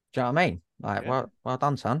 Do you know what I mean? Like, Yeah. well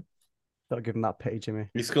done, son. Don't give him that pity, Jimmy.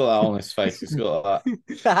 He's got that on his face. He's got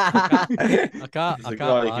that. I can't He's a I guy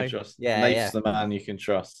can't you lie. can trust. Yeah, Nate's yeah. the man you can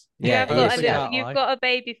trust. You have he got is. a Yeah. little, you've got a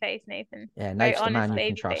baby face, Nathan. Yeah, Very Nate's the honest man you can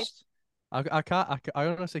baby face. trust. I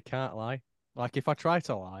honestly can't lie. Like, if I try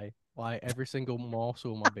to lie, like, every single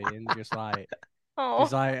morsel of my being just like, Oh,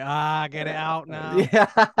 it's like, get it out now. Yeah.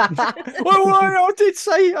 Well, I did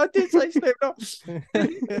say Slipknot.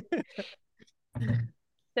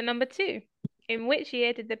 so number 2. In which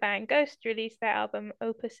year did the band Ghost release their album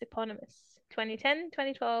Opus Eponymous? 2010,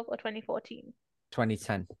 2012, or 2014?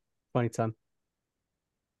 2010. 2010.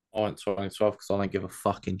 I went 2012 because I don't give a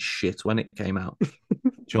fucking shit when it came out. Do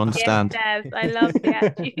you Yes, understand? Daz, I love the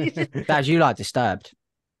attitude. Dad, you like Disturbed?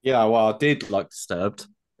 Yeah, well, I did like Disturbed.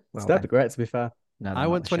 Well, That'd be then. great, to be fair. No, I they're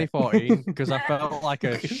went not shit. 2014 because I felt like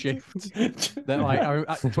a shift.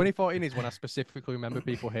 That 2014 is when I specifically remember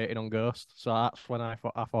people hating on Ghost, so that's when I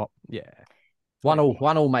thought, yeah,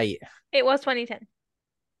 1-1, mate. It was 2010.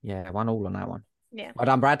 Yeah, 1-1 on that one. Yeah. Well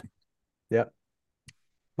done, Brad. Yep.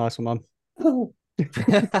 Nice one, man.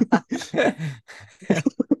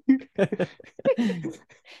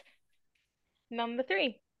 Number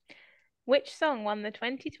 3. Which song won the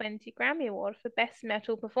 2020 Grammy Award for Best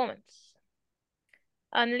Metal Performance?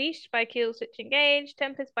 Unleashed by Killswitch Engage,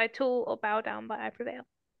 Tempest by Tool, or Bow Down by I Prevail?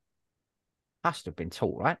 Has to have been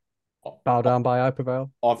taught, right? Bow Down by I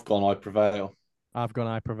Prevail. I've gone I Prevail. I've gone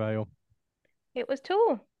I Prevail. It was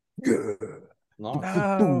Tool.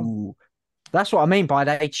 Nice. Ooh. That's what I mean by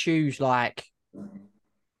they choose like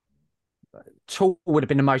Tool would have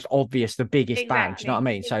been the most obvious, the biggest band. Do you know what I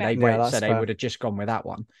mean? So they Exactly. Yeah, that's they fair. would have just gone with that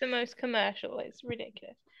one. The most commercial. It's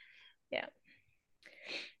ridiculous. Yeah.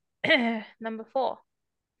 Number 4.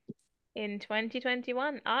 In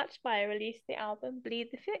 2021, Archspire released the album Bleed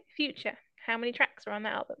the Future. How many tracks are on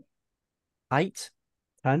that album? 8.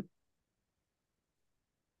 10.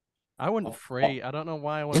 I went 3. I don't know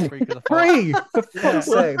why I went 3 because I thought. 3! For fuck's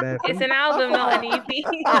sake, Nathan. It's an album, not an EP.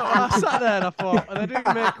 I sat there and I thought, and they do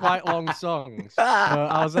make quite long songs. So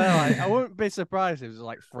I was there like, I wouldn't be surprised if it was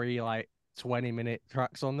like 3 like 20-minute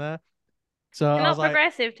tracks on there. So They're I not was like,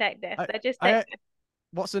 progressive tech death. I- They're just I- tech death.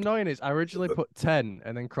 what's annoying is I originally put 10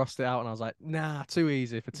 and then crossed it out, and I was like, nah, too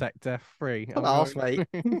easy for Tech Death 3. I'm Last, going-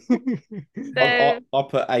 So I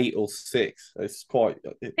put 8 or 6. It's quite.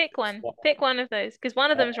 pick one. Pick one of those, because one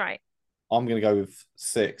of them's right. I'm gonna go with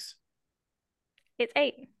 6. It's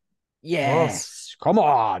 8. Yes. Come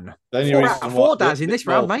on. The only 4 reason out of why- 4 Daz in this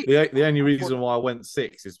round, mate. The only reason why I went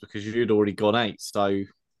 6 is because you'd already gone 8, so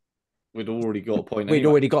we'd already got a point. We'd anyway.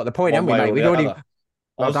 already got the point, One haven't we, way mate? or We'd the already. other.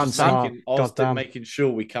 Well I done, was son. just Goddamn. making sure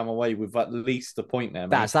we come away with at least a point there,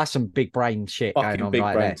 mate. That's some big brain shit going Fucking on big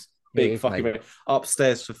right brains. there. It Big is, fucking mate. brain.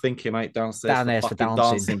 Upstairs for thinking, mate. Downstairs Down there for for fucking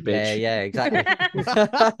dancing. bitch. Yeah, exactly.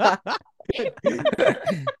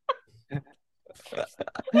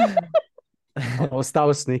 That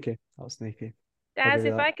was sneaky. That was sneaky. I'll Daz, give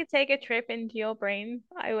you if that. I could take a trip into your brain,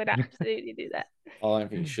 I would absolutely do that. I don't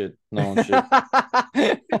think you should. No one should.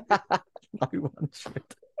 No one should.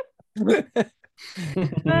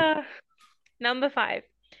 Number 5.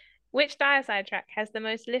 Which Diocide track has the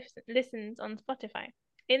most listens on Spotify?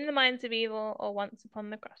 In the Minds of Evil or Once Upon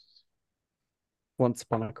the Cross? Once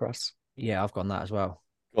Upon a Cross. Yeah, I've gone that as well.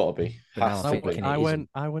 Gotta be. But now Has I'm to be. thinking I it isn't.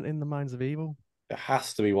 went in the Minds of Evil. It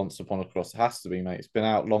has to be Once Upon a Cross. It has to be, mate. It's been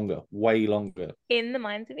out longer, way longer. In the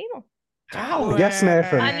Minds of Evil. How? Yes,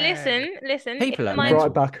 Nathan. And listen. People In are the Minds-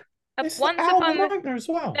 Right back. It's Once the Upon album the opener as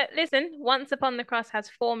well. Listen, Once Upon the Cross has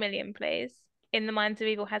 4 million plays. In the Minds of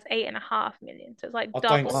Evil has 8.5 million. So it's like I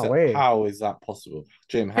don't double. see wait. how is that possible,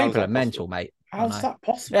 Jim. How is People that are mental, possible? mate. How's know. that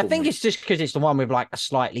possible? I think mate? it's just because it's the one with like a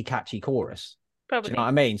slightly catchy chorus. Do Probably. you know what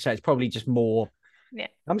I mean? So it's probably just more. I'm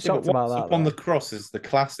Yeah, shocked but about Once that. Upon though. the Cross is the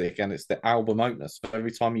classic, and it's the album opener. So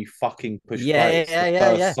every time you fucking push Yeah, play, it's yeah, the yeah,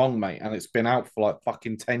 first yeah. song, mate, and it's been out for like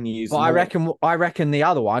fucking 10 years. But and I reckon the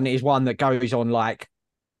other one is one that goes on like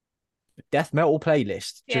death metal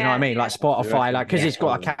playlist. Do you know what I Yeah, mean? yeah. Like Spotify, reckon? like because Yeah, it's got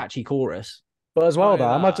a probably. catchy chorus. But as well, Oh, though,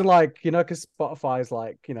 yeah. imagine like, because Spotify's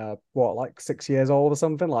like, what, like 6 years old or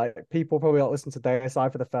something. Like people probably like listen to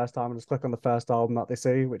Deicide for the first time and just click on the first album that they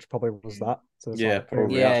see, which probably was that. So it's Yeah, like,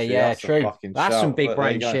 probably. Yeah, actually, yeah, that's a true. fucking That's some shout, big but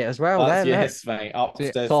there you brain go. shit as well. That's, There, yes, mate.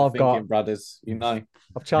 Upstairs That's all for I've got. thinking, brothers. You know.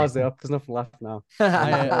 I've charged it up. There's nothing left now.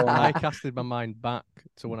 I casted my mind back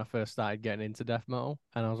to when I first started getting into death metal,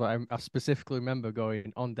 and I was like, I specifically remember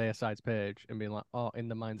going on Deicide's page and being like, "Oh, in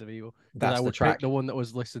the Minds of Evil." Because That's I the would track. pick the one that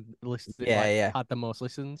was listed, Yeah, like, yeah. had the most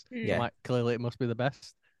listens. Yeah. I'm like, clearly it must be the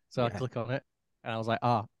best. So I Yeah. click on it, and I was like,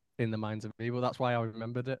 in the Minds of Evil. That's why I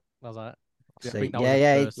remembered it. I was like, I See, think that yeah, was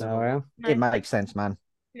yeah, the it- first No, of yeah. them. It Nice. makes sense, man.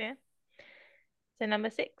 Yeah. So number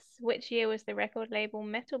 6. Which year was the record label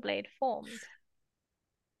Metal Blade formed?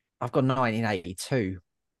 I've got 1982.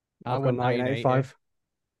 I I've got went 1980. 1985.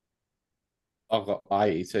 I've got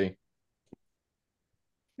 82.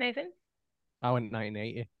 Nathan? I went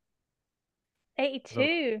 1980.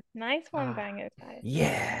 82. Nice one, Ah. bangers, guys.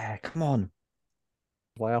 Yeah, come on.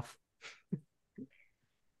 Way off.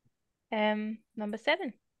 Number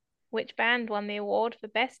 7. Which band won the award for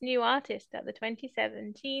Best New Artist at the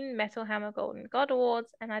 2017 Metal Hammer Golden God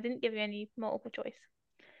Awards? And I didn't give you any multiple choice.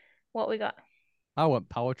 What we got? I went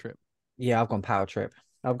Power Trip. Yeah, I've gone Power Trip.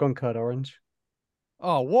 I've gone Code Orange.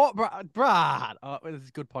 Oh, what, Brad? Oh, this is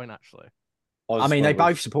a good point, actually. I mean, they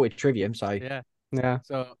both supported Trivium, so Yeah. Yeah.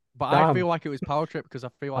 So, but Damn. I feel like it was Power Trip because I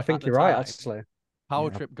feel like I think at the you're right, time, actually. Power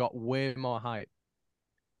Yeah. Trip got way more hype.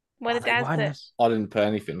 What did they Daz won put? this. I didn't put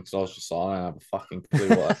anything because I was just like, I don't have a fucking clue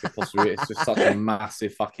what that could possibly be. It's just such a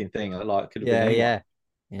massive fucking thing. Like, could have been Yeah, anyone.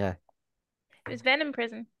 yeah. It was Venom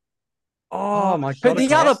Prison. Oh my shit. god. But the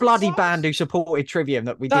of other course. bloody band who supported Trivium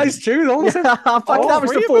that we That didn't. is true, though. Yeah, fuck, Oh, that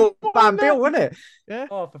was the three of full them band were bill, wasn't it? Yeah.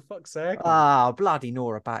 Oh, for fuck's sake. man. Ah, bloody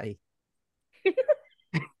Nora Batty. I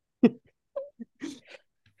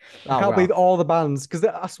Oh, can't well. believe all the bands, because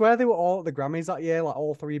I swear they were all at the Grammys that year, like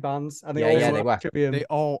all three bands, and they Yeah, all yeah, were they were. Trivium. They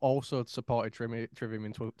all also supported Trivium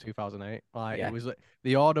in 2008. Like Yeah. it was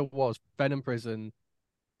the order was Venom Prison,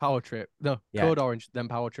 Power Trip, no Yeah. Code Orange, then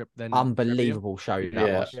Power Trip, then Trivium. Unbelievable show that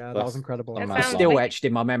Yeah. was. Yeah, that was incredible. That That sounds Still like- etched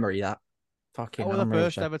in my memory, that. Fucking That was the unreal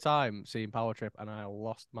first show. ever time seeing Power Trip, and I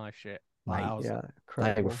lost my shit. Like, Mate, I was, Yeah, They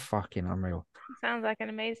incredible. were fucking unreal. Sounds like an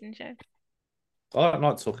amazing show. I don't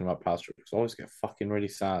like talking about Power Trip because I always get fucking really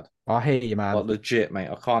sad. I hear you, man. Like, legit, mate.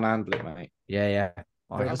 I can't handle it, mate. Yeah.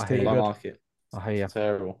 They just I too hear don't good. like it. I hear you. It's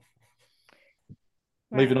terrible.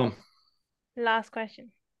 Right. Moving on. Last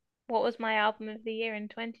question. What was my album of the year in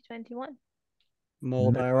 2021?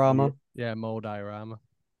 More diorama. yeah, Mole Diorama.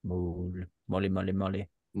 Molly.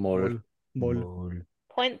 More. Mul.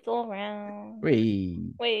 Points all round.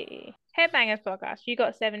 Wee. Wait. Headbangers Podcast, you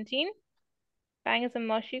got 17. Bangers and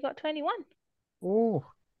Mosh, you got 21. Oh,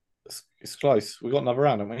 It's close. We got another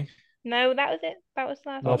round, haven't we? No, that was it. That was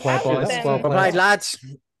last Well one. played, That was, boys. um, Well Well played. played, lads.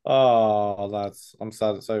 Oh, lads. I'm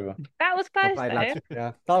sad it's over. that was close, played, though. lads.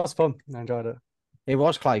 yeah, that was fun. I enjoyed it. It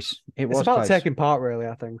was close. It It's was about close. taking part, really.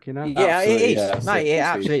 I think Yeah, Absolutely, it is, yeah, that's mate. it. It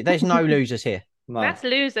absolutely. There's no losers here. No. That's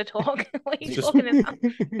loser talk. What are you Just- talking about?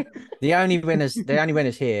 The only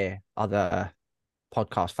winners here are the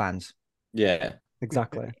podcast fans Yeah.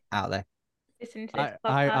 exactly. out there. Listen to this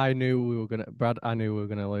I podcast. knew we were gonna, Brad. I knew we were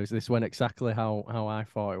gonna lose. This went exactly how I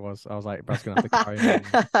thought it was. I was like, Brad's gonna have to carry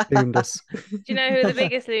on. Doomed us. Do you know who the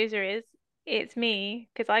biggest loser is? It's me,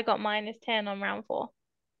 because I got -10 on round 4.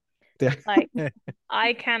 Yeah. Like,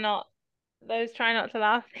 I cannot. Those try not to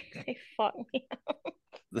laugh things, they fuck me up.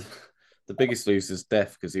 The biggest loser's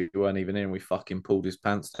deaf because he weren't even in. We fucking pulled his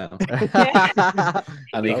pants down. And he Got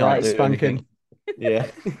can't right do spanking. anything. Yeah.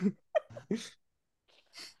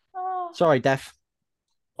 Oh. Sorry, Def.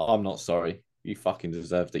 I'm not sorry. You fucking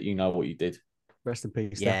deserved it. You know what you did. Rest in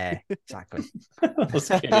peace. Yeah, exactly. I was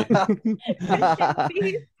kidding.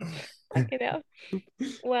 Please. Fuck it up.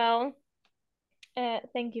 Well,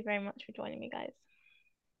 thank you very much for joining me, guys.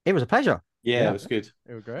 It was a pleasure. Yeah, Yeah. it was good.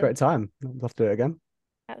 It was great. Great time. I'd love to do it again.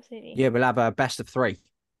 Absolutely. Yeah, we'll have a best of 3.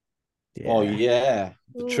 Oh, yeah.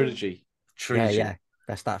 The Ooh. trilogy. Yeah.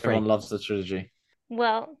 Best that 3. Everyone loves the trilogy.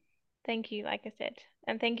 Well, thank you, like I said,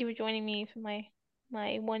 and thank you for joining me for my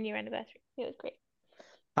 1-year anniversary. It was great.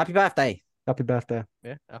 Happy birthday. Happy birthday.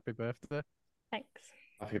 Yeah, happy birthday. Thanks.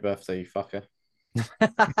 Happy birthday, you fucker.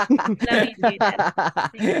 Love you too, Dad.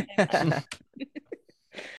 Thank you so much.